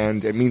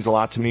 And it means a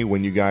lot to me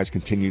when you guys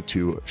continue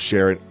to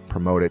share it,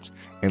 promote it,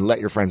 and let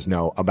your friends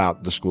know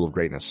about the School of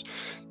Greatness.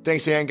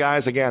 Thanks again,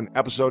 guys. Again,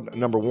 episode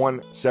number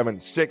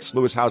 176,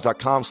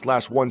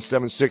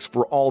 lewishowes.com/176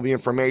 for all the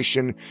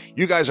information.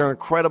 You guys are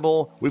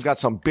incredible. We've got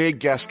some big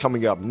guests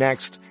coming up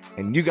next,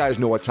 and you guys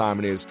know what time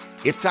it is.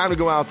 It's time to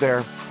go out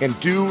there and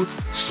do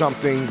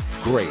something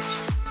great.